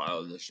got a pile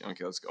edition.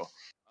 Okay, let's go.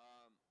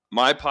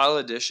 My pile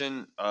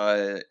edition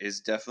is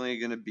definitely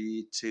going to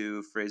be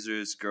to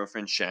Fraser's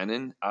girlfriend,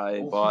 Shannon. I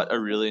bought a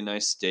really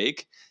nice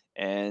steak,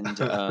 and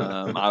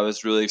I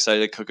was really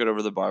excited to cook it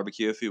over the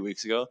barbecue a few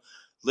weeks ago.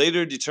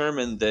 Later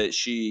determined that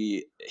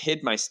she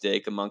hid my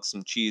steak amongst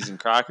some cheese and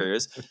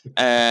crackers,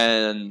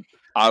 and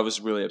I was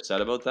really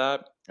upset about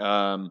that.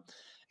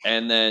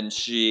 And then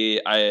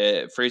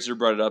Fraser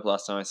brought it up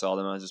last time I saw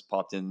them. I just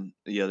popped in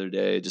the other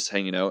day, just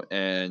hanging out,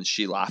 and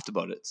she laughed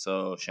about it.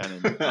 So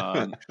Shannon,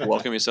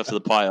 welcome yourself to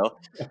the pile.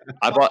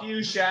 I bought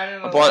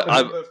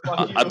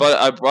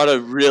a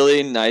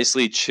really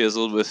nicely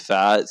chiseled with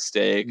fat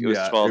steak. It was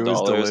 $12. It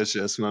was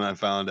delicious when I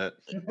found it.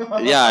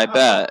 Yeah, I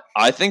bet.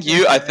 I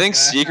think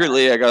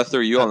secretly I gotta throw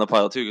you on the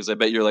pile too, because I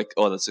bet you're like,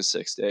 oh, that's a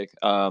sick steak.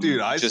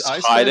 Dude, I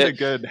spent a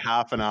good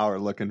half an hour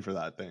looking for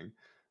that thing.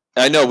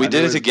 I know we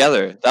did it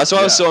together. That's why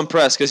I was so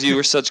impressed, because you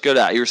were such a good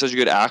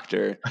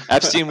actor.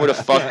 Epstein would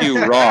have fucked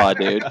you raw,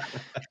 dude.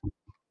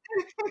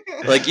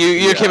 Like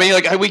you came in,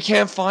 you're like, we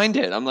can't find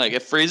it. I'm like,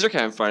 if Fraser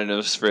can't find it in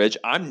his fridge,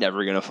 I'm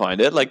never gonna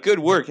find it. Like, good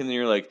work. And then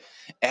you're like,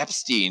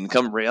 Epstein,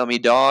 come rail me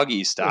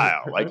doggy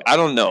style. Like, I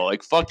don't know.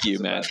 Like, fuck you,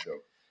 man.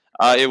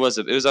 It was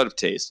out of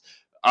taste.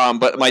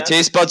 But my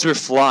taste buds were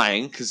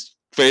flying because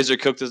Fraser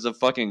cooked us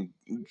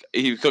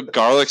he cooked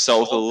garlic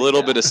salt with a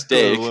little bit of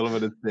steak. A little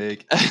bit of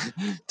steak.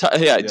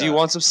 Yeah. Do you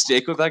want some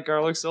steak with that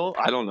garlic salt?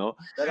 I don't know.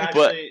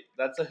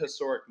 That's a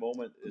historic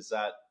moment.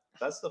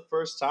 That's the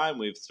first time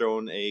we've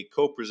thrown a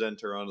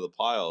co-presenter onto the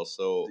pile.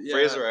 So,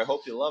 Fraser, I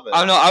hope you love it. I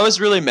don't know. I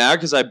was really mad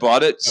because I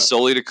bought it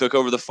solely to cook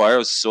over the fire. I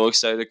was so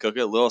excited to cook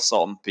it. A little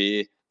salt and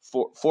pea,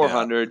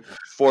 400,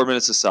 4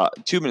 minutes aside,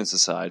 2 minutes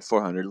aside,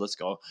 400. Let's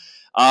go.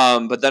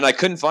 But then I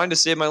couldn't find to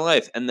save my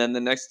life. And then the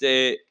next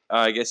day,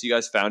 I guess you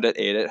guys found it,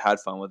 ate it,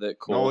 had fun with it.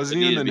 Cool. No, it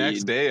wasn't even the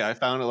next day. I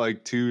found it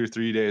like 2 or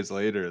 3 days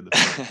later.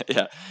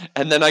 Yeah.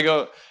 And then I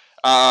go,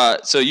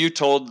 so you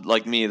told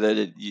like me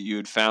that you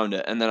had found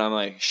it, and then I'm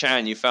like,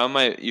 Shan, you found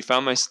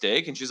my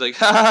steak, and she's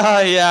like,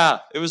 yeah,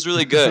 it was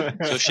really good.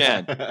 So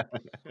Shan,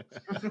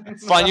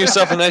 find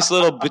yourself a nice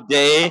little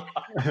bidet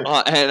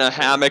and a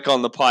hammock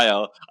on the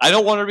pile. I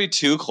don't want her to be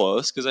too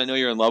close because I know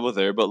you're in love with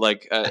her, but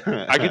like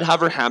I could have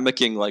her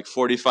hammocking like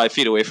 45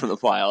 feet away from the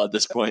pile at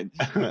this point.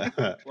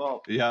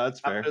 Well, yeah, that's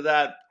fair. After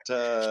that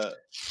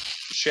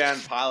Shan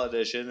Pile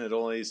Edition, it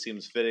only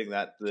seems fitting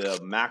that the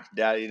Mac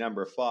Daddy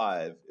number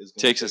 5 is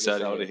going takes us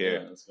out of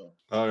here. Yeah, let's go.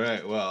 All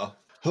right, well,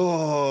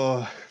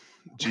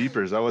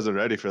 jeepers, I wasn't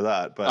ready for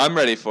that, but I'm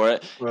ready for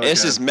it. Okay.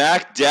 This is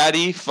Mac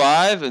Daddy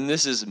 5, and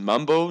this is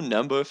Mumbo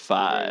number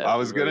 5. I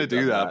was gonna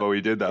do that, but we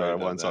did that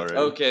once already.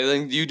 Okay,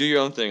 then you do your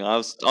own thing.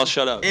 I'll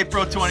shut up.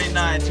 April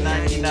 29th,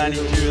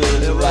 1992.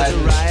 There was a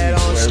riot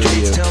on the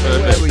streets. Tell me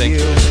where were Thank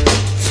you?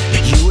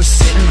 You were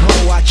sitting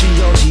home watching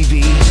your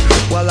TV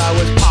while I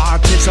was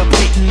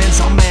participating in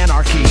some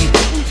anarchy.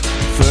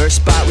 First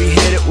spot we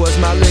hit, it was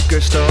my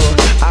liquor store.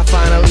 I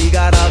finally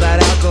got all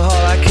that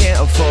alcohol I can't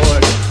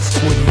afford.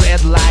 With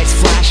red lights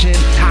flashing,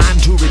 time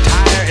to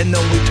retire, and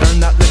then we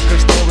turned that liquor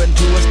store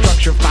into a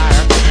structure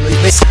fire.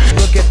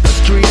 Look at the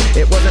street,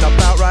 it wasn't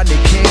about Rodney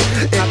King.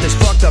 Not this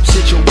fucked up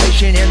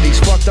situation and these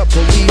fucked up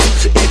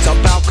police. It's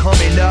about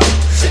coming up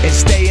and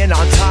staying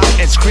on top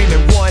and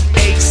screaming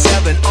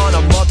 187 on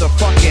a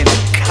motherfucking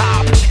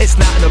cop. It's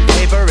not in the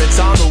paper, it's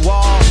on the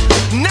wall.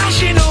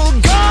 National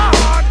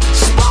Guard,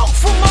 smoke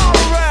from all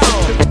around.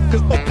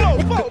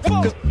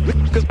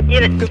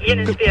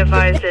 Units be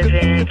advised, there's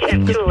been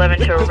attempt 211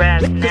 to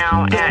arrest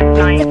now at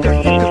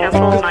 938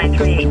 Temple,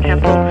 938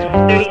 Temple.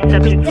 30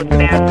 subjects with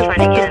bands trying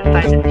to get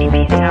inside the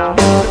CP's house.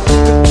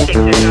 6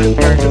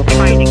 are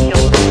trying to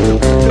kill them.